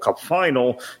for a World Cup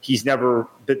final. He's never,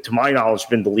 to my knowledge,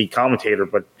 been the lead commentator,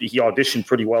 but he auditioned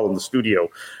pretty well in the studio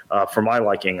for my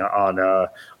liking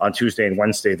on Tuesday and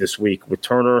Wednesday this week with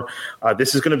Turner.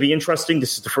 This is going to be interesting.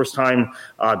 This is the first time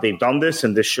they've done this,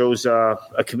 and this shows a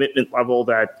commitment level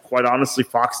that, quite honestly,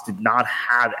 Fox did not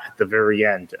have at the very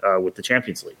end with the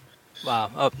Champions League.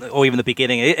 Wow, or even the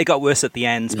beginning. It got worse at the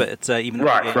end, but even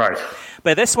right.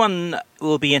 But this one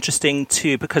will be interesting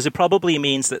too, because it probably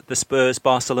means that the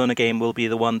Spurs-Barcelona game will be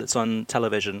the one that's on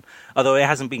television, although it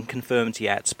hasn't been confirmed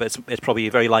yet. But it's probably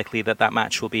very likely that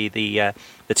match will be the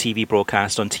TV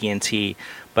broadcast on TNT.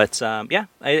 But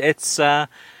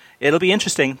it'll be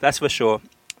interesting, that's for sure.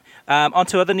 On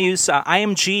to other news.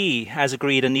 IMG has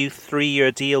agreed a new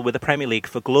 3-year deal with the Premier League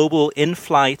for global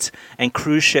in-flight and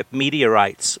cruise ship media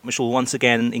rights, which will once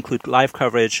again include live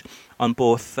coverage on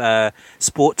both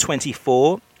Sport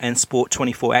 24 and Sport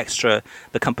 24 Extra,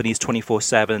 the company's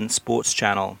 24/7 sports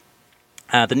channel.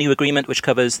 The new agreement, which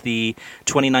covers the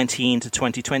 2019 to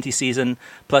 2020 season,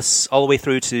 plus all the way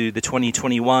through to the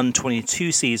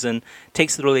 2021-22 season,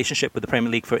 takes the relationship with the Premier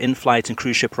League for in-flight and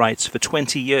cruise ship rights for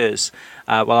 20 years,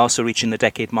 while also reaching the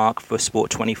decade mark for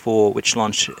Sport 24, which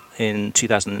launched in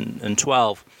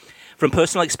 2012. From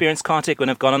personal experience, Kartik, when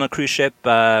I've gone on a cruise ship,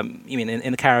 in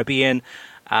the Caribbean,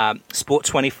 Sport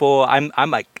 24,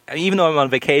 I'm like, even though I'm on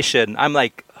vacation, I'm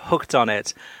like hooked on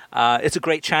it. It's a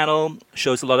great channel,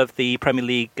 shows a lot of the Premier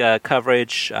League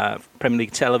coverage, Premier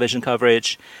League television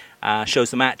coverage,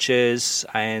 shows the matches,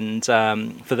 and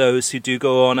for those who do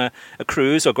go on a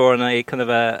cruise or go on a kind of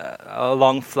a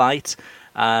long flight,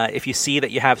 if you see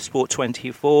that you have Sport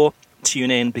 24,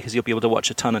 tune in, because you'll be able to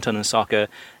watch a ton of soccer.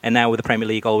 And now with the Premier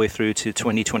League all the way through to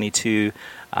 2022,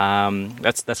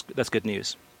 that's good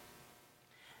news.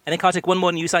 And then, Kartik, one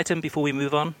more news item before we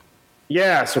move on.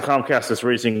 Yeah, so Comcast is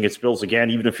raising its bills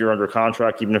again. Even if you're under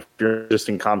contract, even if you're an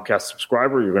existing Comcast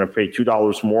subscriber, you're going to pay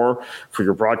 $2 more for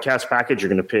your broadcast package. You're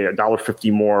going to pay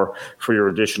 $1.50 more for your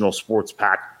additional sports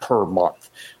pack per month.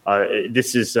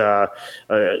 This is due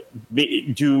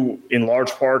in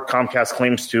large part, Comcast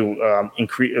claims to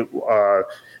increase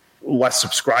less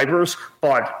subscribers,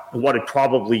 but what it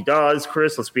probably does,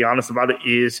 Chris, let's be honest about it,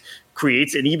 is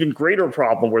creates an even greater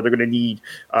problem where they're going to need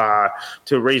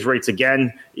to raise rates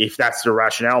again, if that's their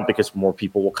rationale, because more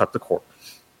people will cut the cord.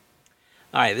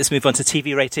 All right, let's move on to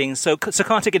TV ratings. So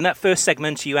Kartik, in that first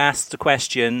segment, you asked a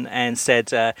question and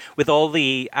said, with all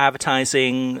the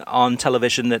advertising on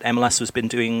television that MLS has been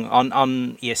doing on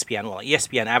ESPN,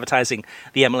 ESPN advertising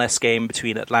the MLS game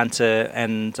between Atlanta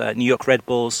and New York Red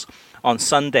Bulls on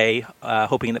Sunday,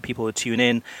 hoping that people would tune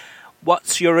in.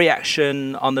 What's your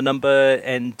reaction on the number,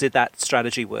 and did that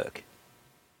strategy work?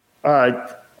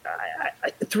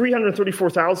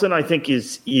 334,000, I think,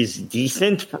 is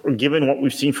decent given what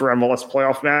we've seen for MLS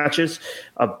playoff matches.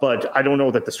 But I don't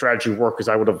know that the strategy worked, because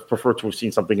I would have preferred to have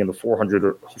seen something in the 400s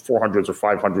or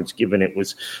 500s, given it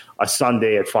was a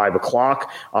Sunday at 5:00.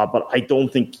 But I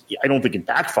don't think it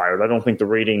backfired. I don't think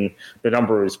the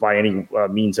number is by any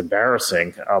means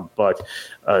embarrassing. But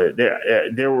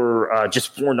there were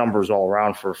just poor numbers all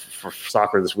around for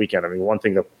soccer this weekend. I mean, one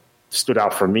thing that stood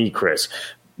out for me, Chris,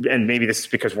 and maybe this is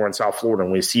because we're in South Florida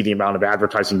and we see the amount of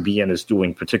advertising BN is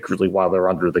doing, particularly while they're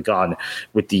under the gun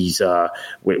with these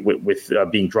with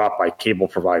being dropped by cable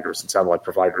providers and satellite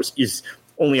providers, is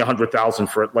only 100,000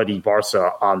 for Atleti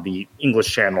Barca on the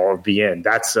English channel of BN.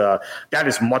 That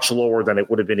is much lower than it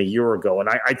would have been a year ago, and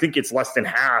I think it's less than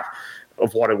half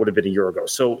of what it would have been a year ago.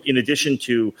 So in addition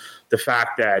to the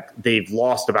fact that they've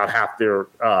lost about half their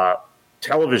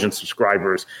television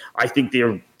subscribers, I think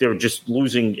they're just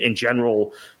losing in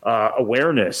general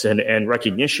awareness and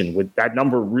recognition. With that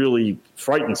number really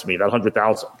frightens me, that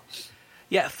 100,000.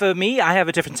 Yeah, for me, I have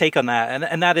a different take on that,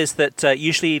 and that is that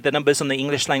usually the numbers on the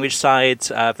English language side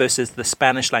versus the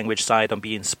Spanish language side on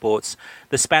beIN Sports,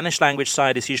 the Spanish language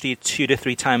side is usually 2 to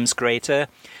 3 times greater.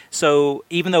 So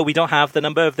even though we don't have the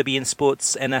number of the beIN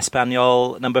Sports en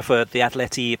Español number for the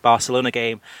Atleti Barcelona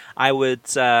game, I would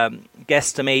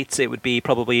guesstimate it would be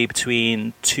probably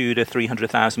between 200,000 to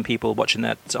 300,000 people watching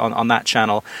that on that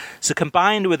channel. So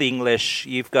combined with English,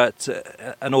 you've got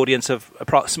an audience of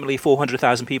approximately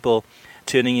 400,000 people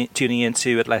tuning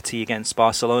into Atleti against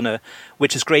Barcelona,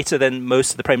 which is greater than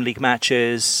most of the Premier League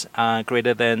matches,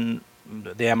 greater than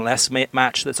the MLS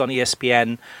match that's on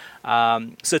ESPN.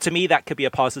 So to me, that could be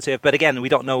a positive. But again, we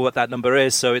don't know what that number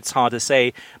is, so it's hard to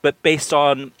say. But based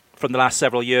on, from the last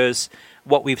several years,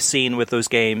 what we've seen with those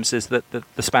games is that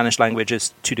the Spanish language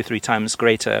is 2 to 3 times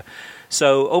greater.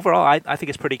 So overall, I think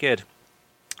it's pretty good.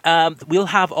 We'll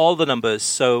have all the numbers.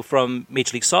 So from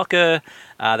Major League Soccer,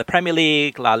 the Premier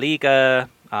League, La Liga,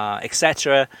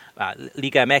 etc.,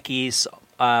 Liga MX,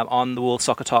 on the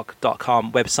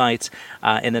WorldSoccerTalk.com website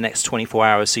in the next 24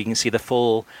 hours. So you can see the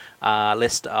full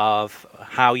list of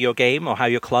how your game or how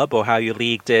your club or how your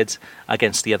league did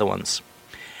against the other ones.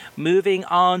 Moving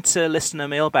on to listener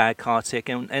mailbag, Kartik,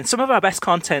 and some of our best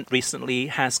content recently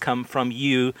has come from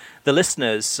you, the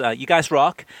listeners. You guys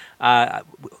rock.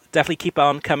 Definitely keep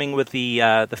on coming with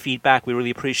the feedback. We really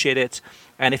appreciate it.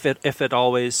 And if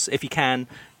you can,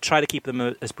 try to keep them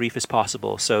as brief as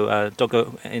possible. So don't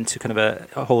go into kind of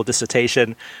a whole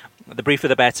dissertation. The briefer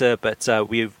the better, but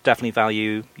we definitely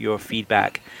value your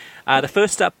feedback. The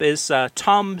first up is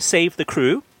Tom Save the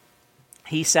Crew.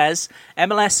 He says,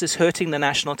 MLS is hurting the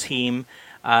national team,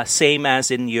 same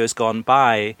as in years gone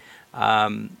by,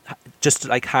 just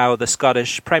like how the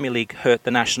Scottish Premier League hurt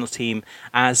the national team,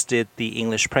 as did the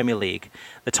English Premier League.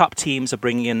 The top teams are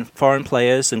bringing in foreign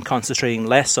players and concentrating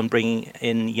less on bringing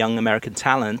in young American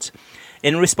talent.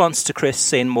 In response to Chris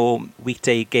saying more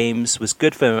weekday games was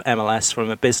good for MLS from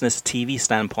a business TV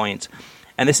standpoint,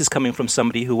 and this is coming from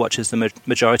somebody who watches the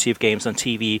majority of games on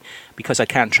TV because I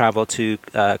can't travel to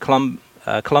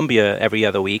Colombia every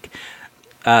other week.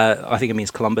 I think it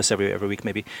means Columbus every week,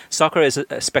 maybe. Soccer is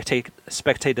a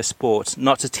spectator sport,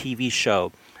 not a TV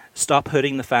show. Stop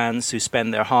hurting the fans who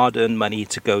spend their hard-earned money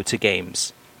to go to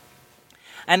games.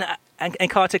 And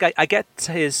Kartik, I get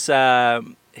his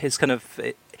kind of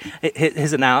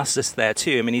his analysis there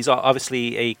too. I mean, he's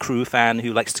obviously a Crew fan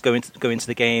who likes to go into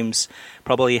the games.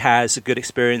 Probably has a good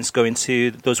experience going to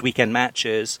those weekend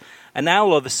matches. And now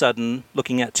all of a sudden,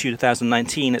 looking at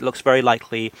 2019, it looks very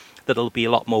likely that it'll be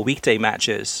a lot more weekday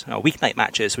matches, weeknight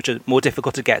matches, which are more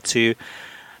difficult to get to.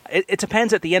 It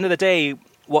depends at the end of the day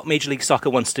what Major League Soccer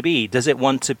wants to be. Does it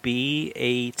want to be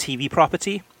a TV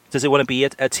property? Does it want to be a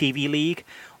TV league?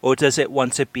 Or does it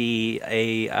want to be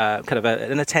a kind of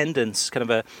an attendance, kind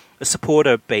of a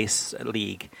supporter-based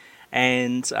league?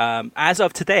 And as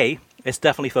of today, it's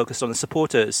definitely focused on the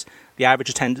supporters. The average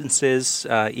attendances,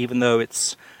 even though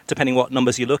it's, depending what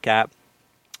numbers you look at,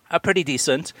 are pretty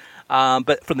decent.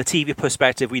 But from the TV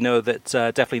perspective, we know that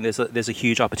definitely there's a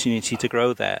huge opportunity to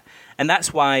grow there. And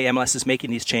that's why MLS is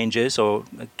making these changes, or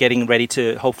getting ready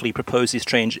to hopefully propose these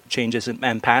changes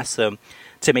and pass them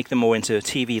to make them more into a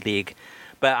TV league.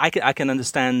 But I can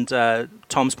understand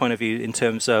Tom's point of view in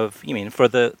terms of, for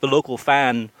the local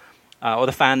fan or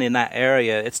the fan in that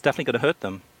area, it's definitely going to hurt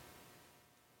them.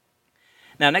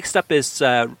 Now, next up is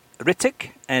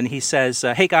Ritik, and he says,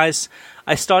 hey guys,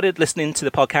 I started listening to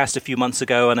the podcast a few months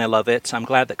ago and I love it. I'm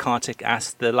glad that Kartik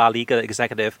asked the La Liga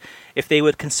executive if they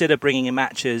would consider bringing in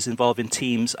matches involving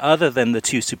teams other than the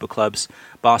two super clubs,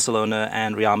 Barcelona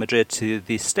and Real Madrid, to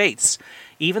the States.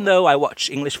 Even though I watch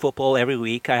English football every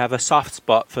week, I have a soft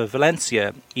spot for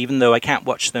Valencia, even though I can't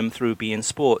watch them through beIN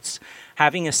Sports.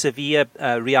 Having a Sevilla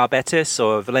Real Betis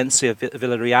or Valencia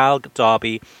Villarreal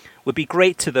derby would be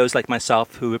great to those like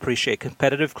myself who appreciate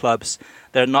competitive clubs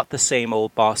that are not the same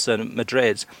old Barca and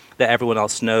Madrid that everyone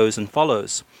else knows and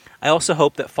follows. I also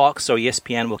hope that Fox or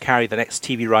ESPN will carry the next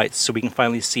TV rights so we can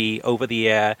finally see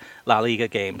over-the-air La Liga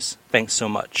games. Thanks so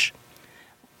much.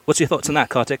 What's your thoughts on that,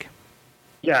 Kartik?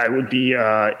 Yeah, it would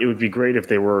be great if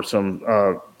there were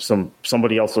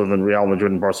somebody else other than Real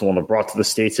Madrid and Barcelona brought to the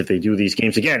States if they do these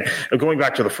games again. Going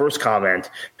back to the first comment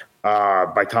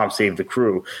by Tom Save the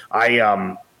Crew,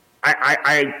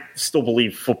 I still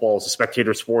believe football is a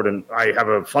spectator sport, and I have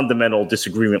a fundamental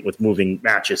disagreement with moving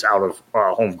matches out of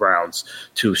home grounds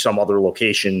to some other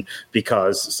location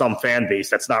because some fan base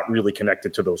that's not really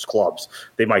connected to those clubs.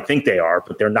 They might think they are,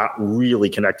 but they're not really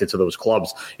connected to those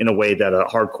clubs in a way that a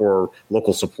hardcore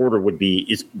local supporter would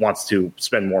be, wants to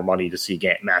spend more money to see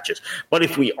matches. But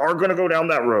if we are going to go down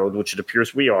that road, which it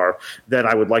appears we are, then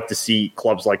I would like to see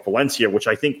clubs like Valencia, which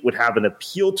I think would have an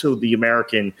appeal to the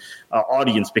American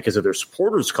audience because of their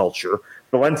supporters culture.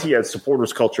 Valencia's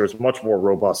supporters culture is much more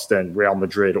robust than Real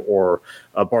Madrid or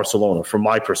Barcelona, from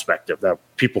my perspective. That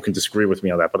people can disagree with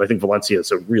me on that, but I think Valencia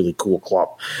is a really cool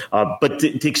club. But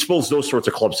to expose those sorts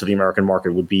of clubs to the American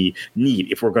market would be neat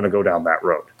if we're going to go down that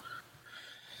road.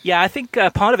 Yeah, I think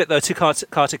part of it, though, to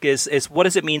Kartik, is what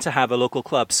does it mean to have a local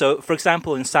club? So, for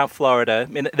example, in South Florida,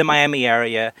 in the Miami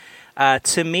area,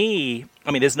 to me,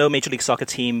 there's no Major League Soccer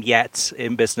team yet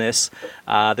in business.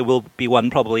 There will be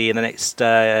one probably in the next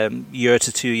year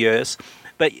to 2 years.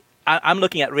 But I'm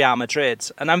looking at Real Madrid,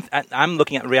 and I'm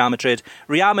looking at Real Madrid.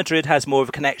 Real Madrid has more of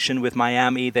a connection with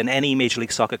Miami than any Major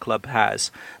League Soccer club has.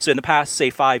 So in the past,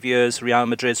 say, 5 years, Real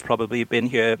Madrid's probably been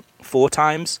here 4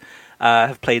 times.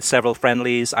 have played several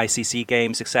friendlies, ICC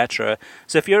games, etc.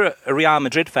 So if you're a Real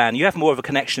Madrid fan, you have more of a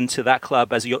connection to that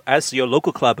club as your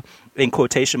local club, in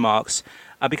quotation marks,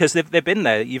 because they've been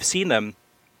there. You've seen them.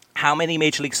 How many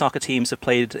Major League Soccer teams have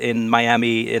played in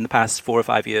Miami in the past 4 or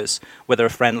 5 years, whether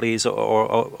friendlies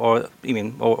or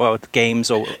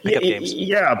games or pickup games?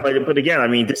 Yeah, but again, I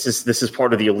mean, this is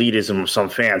part of the elitism of some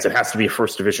fans. It has to be a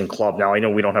first division club. Now, I know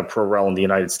we don't have Pro Rel in the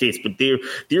United States, but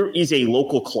there is a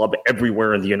local club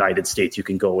everywhere in the United States you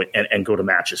can go and go to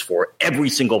matches for. Every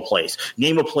single place.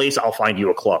 Name a place, I'll find you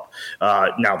a club.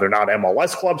 Now, they're not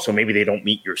MLS clubs, so maybe they don't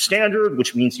meet your standard,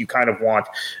 which means you kind of want.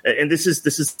 And this is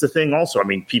the thing also. I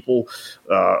mean, people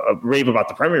rave about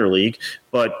the Premier League,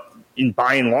 but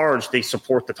by and large, they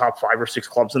support the top 5 or 6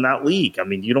 clubs in that league. I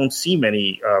mean, you don't see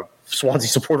many Swansea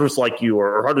supporters like you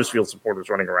or Huddersfield supporters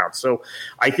running around. So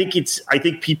I think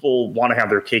people want to have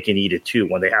their cake and eat it too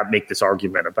when they make this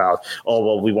argument about, oh,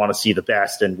 well, we want to see the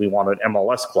best and we want an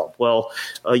MLS club. Well,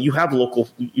 you have local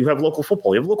football. You have local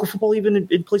football even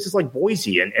in places like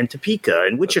Boise and Topeka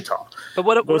and Wichita. But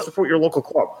what support your local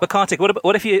club? But Kartik,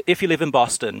 what if you live in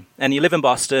Boston and you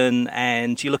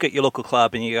look at your local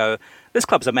club and you go, this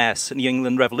club's a mess. New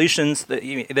England Revolutions,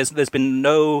 there's been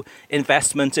no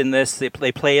investment in this. They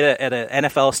play at an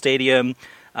NFL stadium.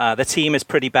 The team is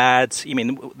pretty bad. I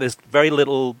mean, there's very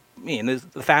little. The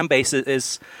fan base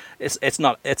is its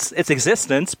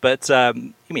existence. But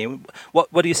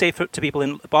what do you say to people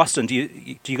in Boston? Do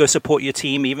you go support your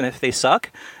team even if they suck?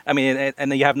 I mean,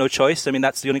 and then you have no choice. I mean,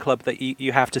 that's the only club that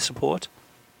you have to support.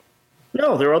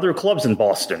 No, there are other clubs in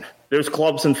Boston. There's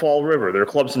clubs in Fall River. There are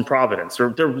clubs in Providence. There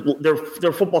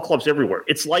are football clubs everywhere.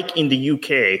 It's like in the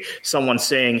UK, someone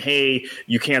saying, hey,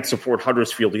 you can't support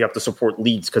Huddersfield. You have to support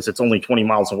Leeds because it's only 20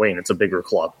 miles away and it's a bigger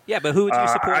club. Yeah, but who would you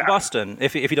support in Boston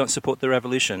if you don't support the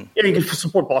Revolution? Yeah, you can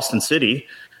support Boston City,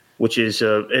 which is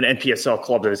an NPSL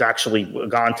club that has actually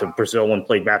gone to Brazil and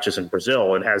played matches in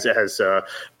Brazil and has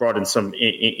brought in some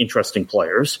interesting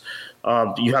players.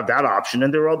 You have that option,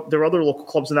 and there are other local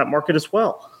clubs in that market as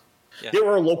well. Yeah. There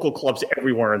are local clubs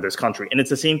everywhere in this country, and it's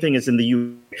the same thing as in the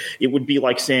UK. It would be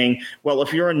like saying, well,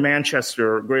 if you're in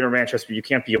Manchester, Greater Manchester, you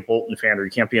can't be a Bolton fan, or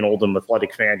you can't be an Oldham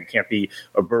Athletic fan, you can't be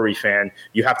a Bury fan.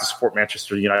 You have to support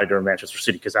Manchester United or Manchester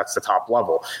City because that's the top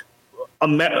level.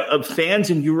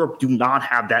 Fans in Europe do not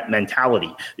have that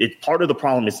mentality. Part of the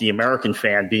problem is the American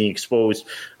fan being exposed,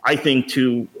 I think,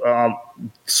 to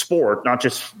sport, not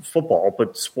just football,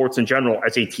 but sports in general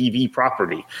as a TV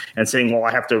property, and saying, "Well,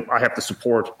 I have to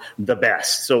support the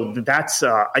best." So that's,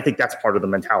 I think, that's part of the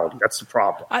mentality. That's the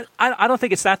problem. I don't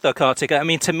think it's that though, Kartik. I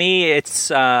mean, to me,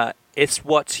 it's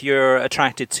what you're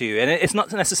attracted to, and it's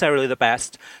not necessarily the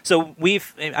best. So I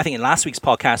think in last week's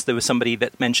podcast, there was somebody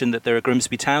that mentioned that they're a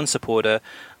Grimsby Town supporter,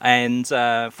 and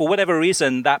for whatever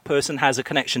reason, that person has a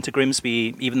connection to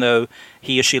Grimsby, even though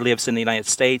he or she lives in the United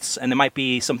States, and there might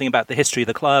be something about the history of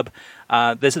the club.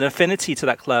 There's an affinity to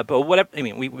that club, or whatever. I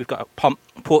mean, we've got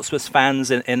Portsmouth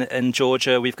fans in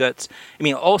Georgia. We've got,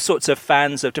 all sorts of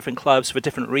fans of different clubs for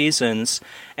different reasons.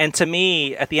 And to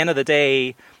me, at the end of the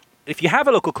day, if you have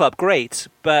a local club, great,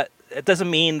 but it doesn't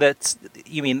mean that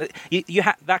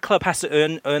that club has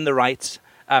to earn the right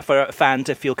for a fan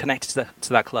to feel connected to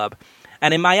that club.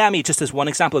 And in Miami, just as one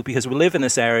example, because we live in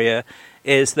this area,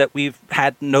 is that we've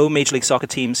had no Major League Soccer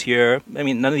teams here. I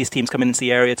mean, none of these teams come into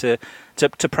the area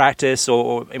to practice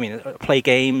or play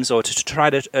games or to try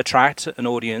to attract an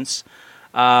audience.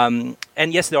 And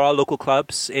yes, there are local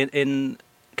clubs in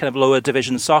kind of lower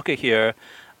division soccer here.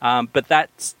 But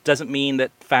that doesn't mean that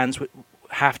fans would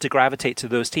have to gravitate to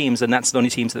those teams, and that's the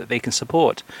only teams that they can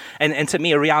support. And to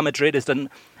me, Real Madrid has done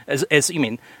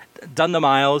the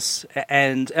miles,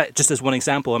 and just as one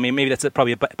example, I mean, maybe that's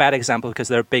probably a bad example because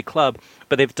they're a big club,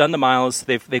 but they've done the miles.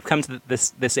 They've come to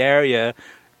this area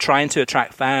trying to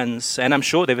attract fans, and I'm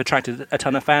sure they've attracted a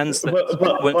ton of fans that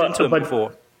weren't into them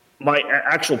before. My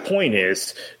actual point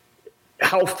is,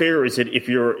 how fair is it if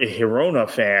you're a Girona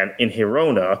fan in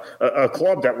Girona, a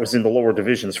club that was in the lower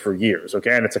divisions for years,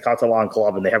 okay? And it's a Catalan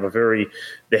club, and they have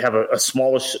a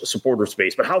smallish supporter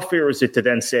space. But how fair is it to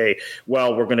then say,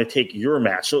 well, we're going to take your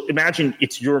match? So imagine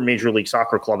it's your Major League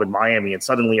Soccer club in Miami, and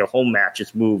suddenly a home match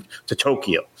is moved to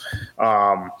Tokyo.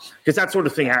 Because that sort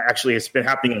of thing actually has been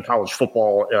happening in college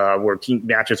football, where team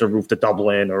matches are moved to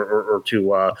Dublin or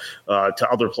to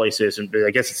other places. And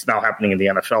I guess it's now happening in the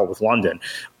NFL with London.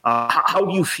 How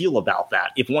do you feel about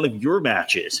that? If one of your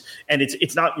matches, and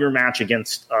it's not your match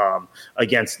against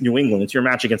New England, it's your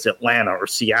match against Atlanta or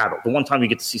Seattle, the one time you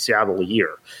get to see Seattle a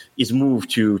year, is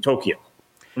moved to Tokyo.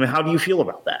 I mean, how do you feel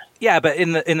about that? Yeah, but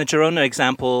in the Girona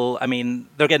example, I mean,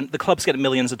 the club's getting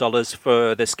millions of dollars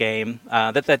for this game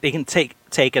that they can take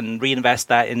and reinvest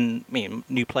that in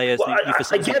new players, well, new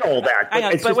facilities. I get all that.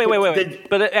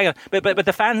 But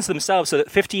the fans themselves, so that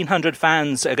 1,500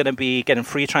 fans are going to be getting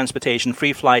free transportation,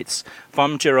 free flights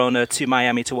from Girona to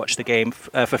Miami to watch the game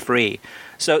for free.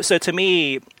 So to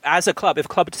me, as a club, if a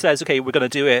club says, okay, we're going to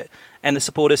do it, and the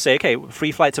supporters say, okay,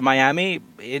 free flight to Miami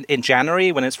in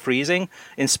January when it's freezing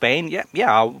in Spain,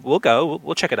 we'll go.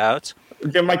 We'll check it out.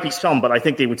 There might be some, but I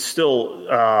think they would still,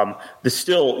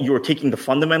 you're taking the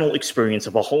fundamental experience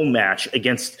of a home match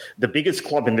against the biggest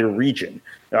club in their region,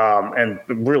 and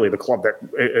really the club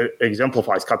that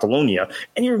exemplifies Catalonia,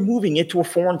 and you're moving it to a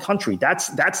foreign country. That's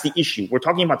the issue. We're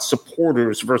talking about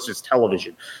supporters versus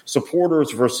television, supporters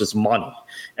versus money,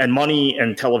 and money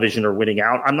and television are winning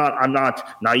out. I'm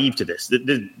not naive to this.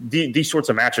 These sorts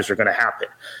of matches are going to happen,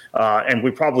 and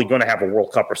we're probably going to have a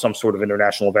World Cup or some sort of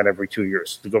international event every 2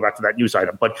 years, to go back to that news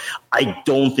item. But I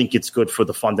don't think it's good for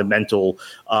the fundamental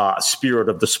spirit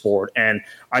of the sport. And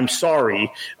I'm sorry,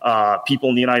 people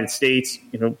in the United States,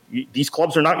 these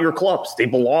clubs are not your clubs. They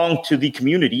belong to the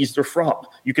communities they're from.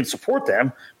 You can support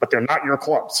them, but they're not your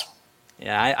clubs.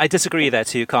 Yeah, I disagree there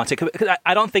too, Kartik. Because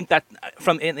I don't think that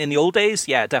in the old days,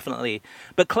 yeah, definitely.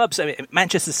 But clubs,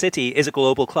 Manchester City is a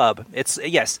global club.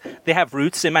 Yes, they have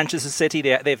roots in Manchester City. They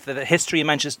have the history in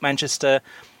Manchester.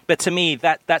 But to me,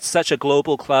 that's such a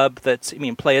global club that,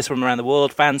 players from around the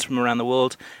world, fans from around the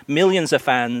world, millions of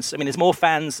fans. There's more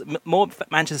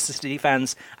Manchester City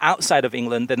fans outside of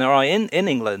England than there are in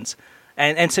England.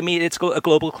 And to me, it's a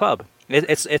global club.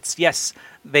 It's yes,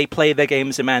 they play their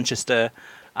games in Manchester,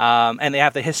 and they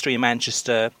have the history in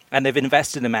Manchester, and they've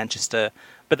invested in Manchester.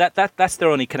 But that's their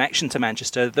only connection to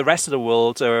Manchester. The rest of the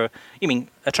world are,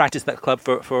 attracted to that club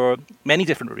for many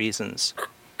different reasons.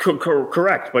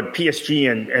 Correct, but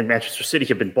PSG and Manchester City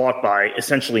have been bought by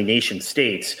essentially nation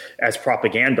states as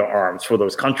propaganda arms for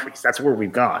those countries. That's where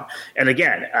we've gone. And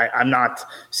again, I'm not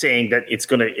saying that it's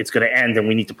gonna end and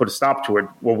we need to put a stop to it.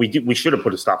 Well, we should have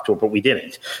put a stop to it, but we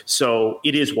didn't. So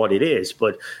it is what it is.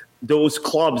 But those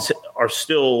clubs are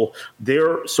still,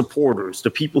 their supporters,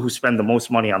 the people who spend the most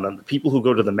money on them, the people who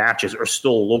go to the matches are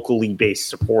still locally based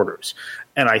supporters.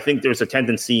 And I think there's a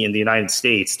tendency in the United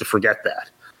States to forget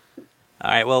that. All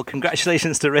right, well,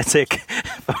 congratulations to Ritik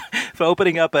for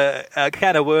opening up a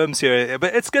can of worms here.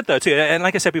 But it's good, though, too. And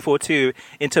like I said before, too,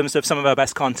 in terms of some of our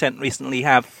best content recently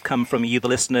have come from you, the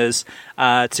listeners,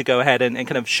 to go ahead and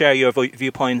kind of share your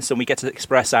viewpoints, and we get to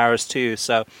express ours, too.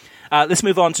 So let's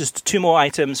move on to just two more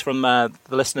items from the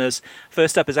listeners.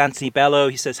 First up is Anthony Bello.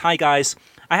 He says, "Hi, guys.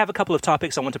 I have a couple of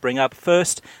topics I want to bring up.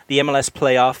 First, the MLS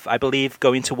playoff. I believe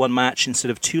going to one match instead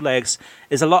of two legs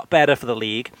is a lot better for the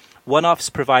league. One-offs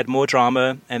provide more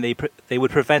drama, and they would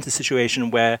prevent a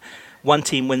situation where one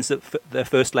team wins the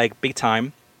first leg big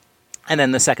time, and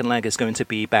then the second leg is going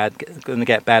to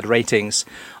get bad ratings.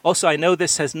 Also, I know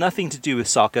this has nothing to do with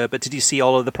soccer, but did you see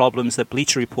all of the problems that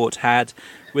Bleacher Report had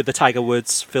with the Tiger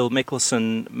Woods-Phil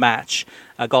Mickelson match,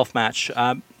 golf match?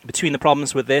 Between the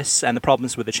problems with this and the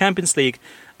problems with the Champions League,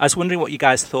 I was wondering what you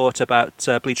guys thought about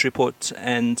Bleacher Report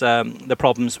and the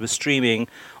problems with streaming,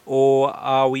 or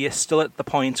are we still at the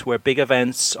point where big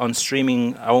events on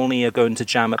streaming only are going to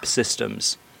jam up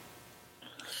systems?"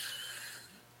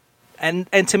 And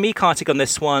to me, Kartik, on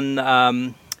this one,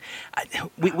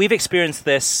 we've experienced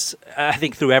this, I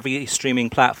think, through every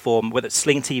streaming platform, whether it's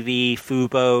Sling TV,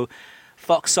 Fubo,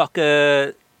 Fox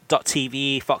Soccer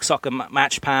TV, Fox Soccer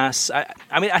Match Pass.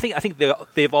 I think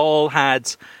they've all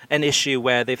had an issue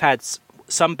where they've had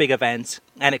some big event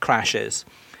and it crashes.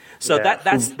 So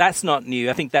that's not new.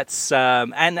 I think that's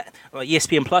and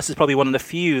ESPN Plus is probably one of the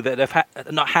few that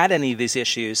have not had any of these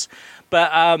issues.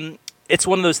 But it's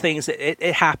one of those things. It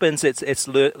happens. It's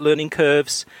learning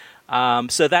curves.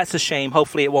 So that's a shame.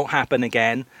 Hopefully, it won't happen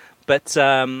again. But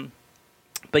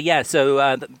yeah.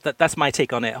 So that's my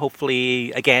take on it.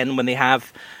 Hopefully, again, when they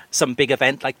have some big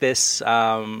event like this,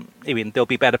 they'll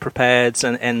be better prepared,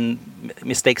 and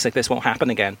mistakes like this won't happen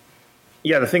again.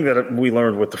 Yeah, the thing that we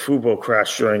learned with the Fubo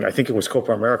crash during, I think it was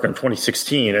Copa America in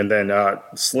 2016, and then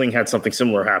Sling had something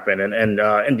similar happen, and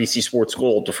NBC Sports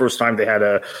Gold, the first time they had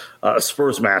a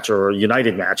Spurs match or a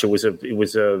United match, it was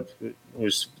the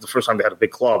first time they had a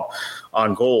big club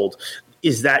on Gold,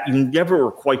 is that you never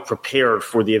were quite prepared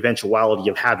for the eventuality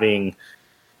of having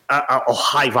a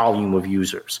high volume of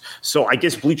users. So I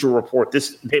guess Bleacher Report,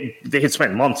 they had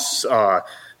spent months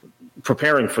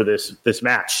preparing for this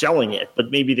match, selling it,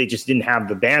 but maybe they just didn't have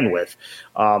the bandwidth.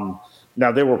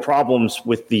 Now, there were problems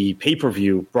with the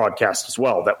pay-per-view broadcast as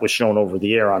well that was shown over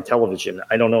the air on television.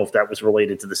 I don't know if that was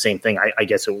related to the same thing. I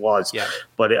guess it was. Yeah.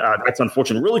 But that's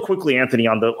unfortunate. Really quickly, Anthony,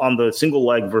 on the single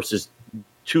leg versus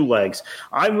two legs,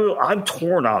 I'm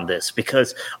torn on this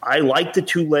because I like the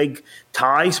two-leg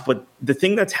ties, but the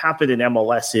thing that's happened in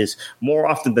MLS is more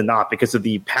often than not, because of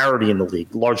the parity in the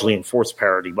league, largely enforced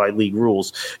parity by league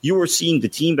rules, you are seeing the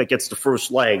team that gets the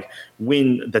first leg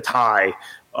win the tie.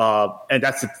 And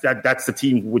that's the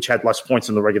team which had less points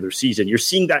in the regular season. You're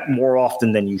seeing that more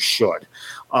often than you should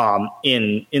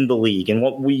in the league. And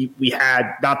what we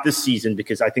had, not this season,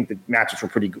 because I think the matches were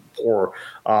pretty poor.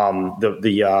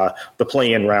 The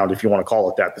play-in round, if you want to call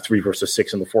it that, the 3 versus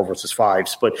 6 and the 4 versus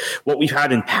 5s. But what we've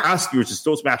had in past years is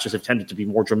those matches have tended to be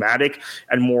more dramatic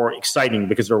and more exciting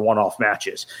because they're one-off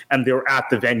matches, and they're at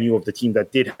the venue of the team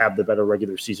that did have the better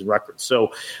regular season record.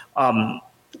 So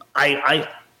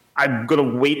I'm going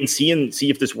to wait and see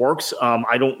if this works.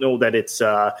 I don't know that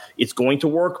it's going to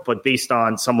work, but based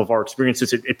on some of our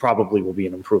experiences, it probably will be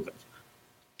an improvement.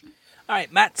 All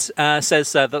right, Matt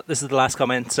says that this is the last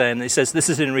comment, and he says this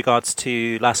is in regards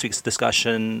to last week's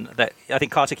discussion that I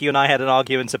think, Kartik, you and I had an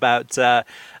argument about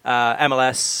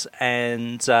MLS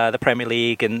and the Premier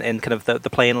League and kind of the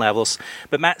playing levels.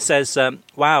 But Matt says,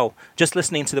 wow, just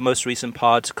listening to the most recent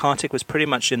pod, Kartik was pretty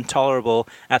much intolerable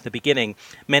at the beginning.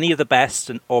 Many of the best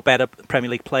or better Premier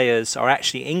League players are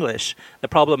actually English. The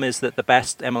problem is that the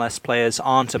best MLS players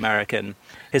aren't American.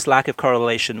 His lack of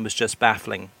correlation was just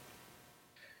baffling.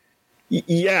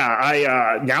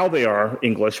 Yeah, now they are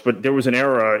English, but there was an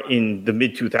era in the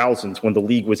mid-2000s when the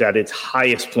league was at its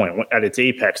highest point, at its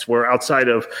apex, where outside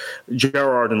of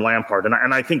Gerrard and Lampard, and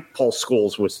I think Paul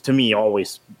Scholes was, to me,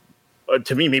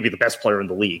 maybe the best player in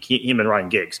the league, him and Ryan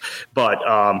Giggs. But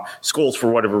Scholes,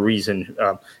 for whatever reason,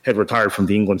 had retired from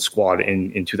the England squad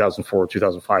in 2004 or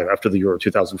 2005 after the Euro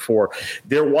 2004.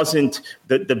 There wasn't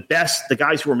the best, the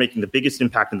guys who were making the biggest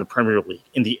impact in the Premier League,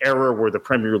 in the era where the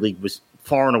Premier League was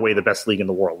far and away the best league in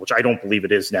the world, which I don't believe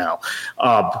it is now,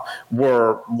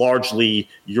 were largely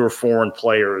your foreign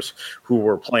players who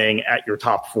were playing at your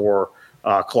top four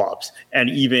clubs. And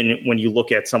even when you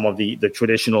look at some of the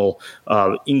traditional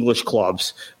English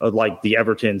clubs like the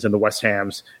Evertons and the West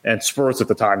Hams and Spurs at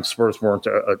the time, Spurs weren't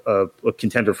a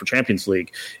contender for Champions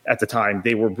League at the time.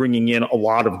 They were bringing in a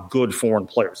lot of good foreign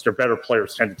players. Their better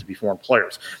players tended to be foreign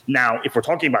players. Now, if we're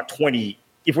talking about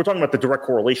the direct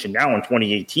correlation now in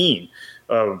 2018,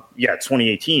 it's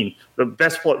 2018.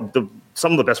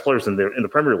 Some of the best players in the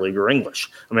Premier League are English.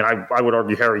 I mean, I would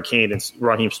argue Harry Kane and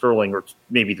Raheem Sterling are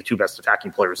maybe the two best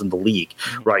attacking players in the league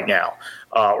right now,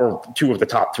 or two of the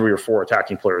top 3 or 4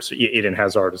 attacking players. Eden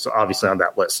Hazard is obviously on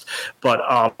that list, but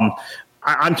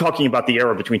I'm talking about the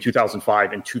era between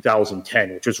 2005 and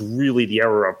 2010, which was really the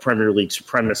era of Premier League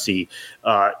supremacy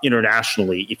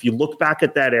internationally. If you look back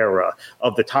at that era,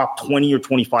 of the top 20 or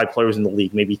 25 players in the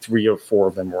league, maybe 3 or 4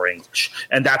 of them were English.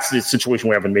 And that's the situation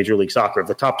we have in Major League Soccer. Of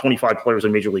the top 25 players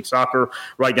in Major League Soccer,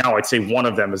 right now I'd say one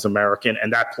of them is American,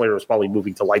 and that player is probably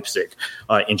moving to Leipzig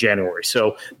in January.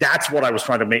 So that's what I was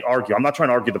trying to argue. I'm not trying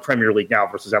to argue the Premier League now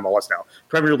versus MLS now.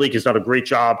 Premier League has done a great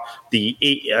job. The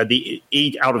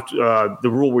 8 out of the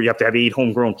rule where you have to have 8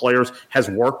 homegrown players has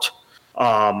worked.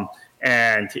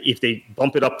 And if they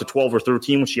bump it up to 12 or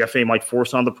 13, which the FA might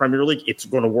force on the Premier League, it's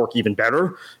going to work even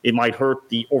better. It might hurt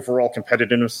the overall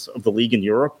competitiveness of the league in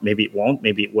Europe. Maybe it won't.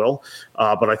 Maybe it will.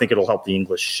 But I think it'll help the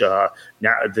English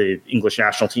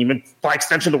national team, and by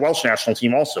extension the Welsh national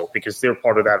team also, because they're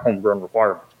part of that homegrown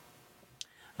requirement.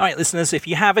 All right, listeners, if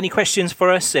you have any questions for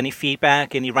us, any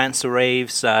feedback, any rants or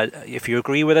raves, if you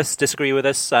agree with us, disagree with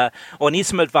us, or need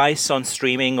some advice on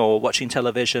streaming or watching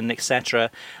television, etc.,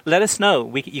 let us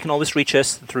know. You can always reach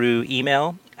us through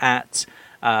email at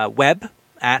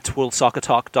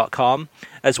web@worldsoccertalk.com,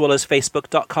 as well as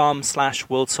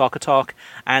facebook.com/worldsoccertalk,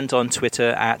 and on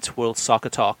Twitter at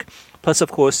worldsoccertalk. Plus,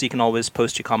 of course, you can always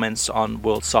post your comments on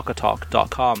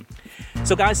worldsoccertalk.com.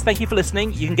 So, guys, thank you for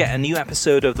listening. You can get a new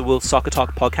episode of the World Soccer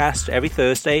Talk podcast every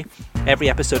Thursday. Every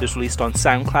episode is released on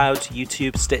SoundCloud,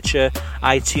 YouTube, Stitcher,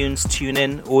 iTunes,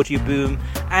 TuneIn, Audio Boom,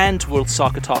 and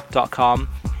worldsoccertalk.com.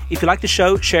 If you like the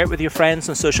show, share it with your friends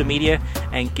on social media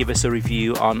and give us a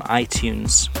review on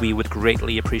iTunes. We would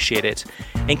greatly appreciate it.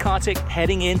 And Kartik,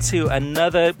 heading into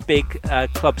another big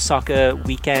club soccer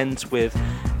weekend with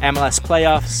MLS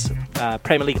playoffs,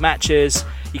 Premier League matches.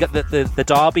 You got the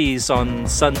derbies on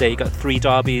Sunday. You got 3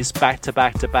 derbies back to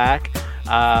back to back,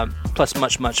 plus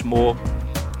much more.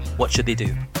 What should they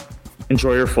do?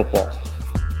 Enjoy your football.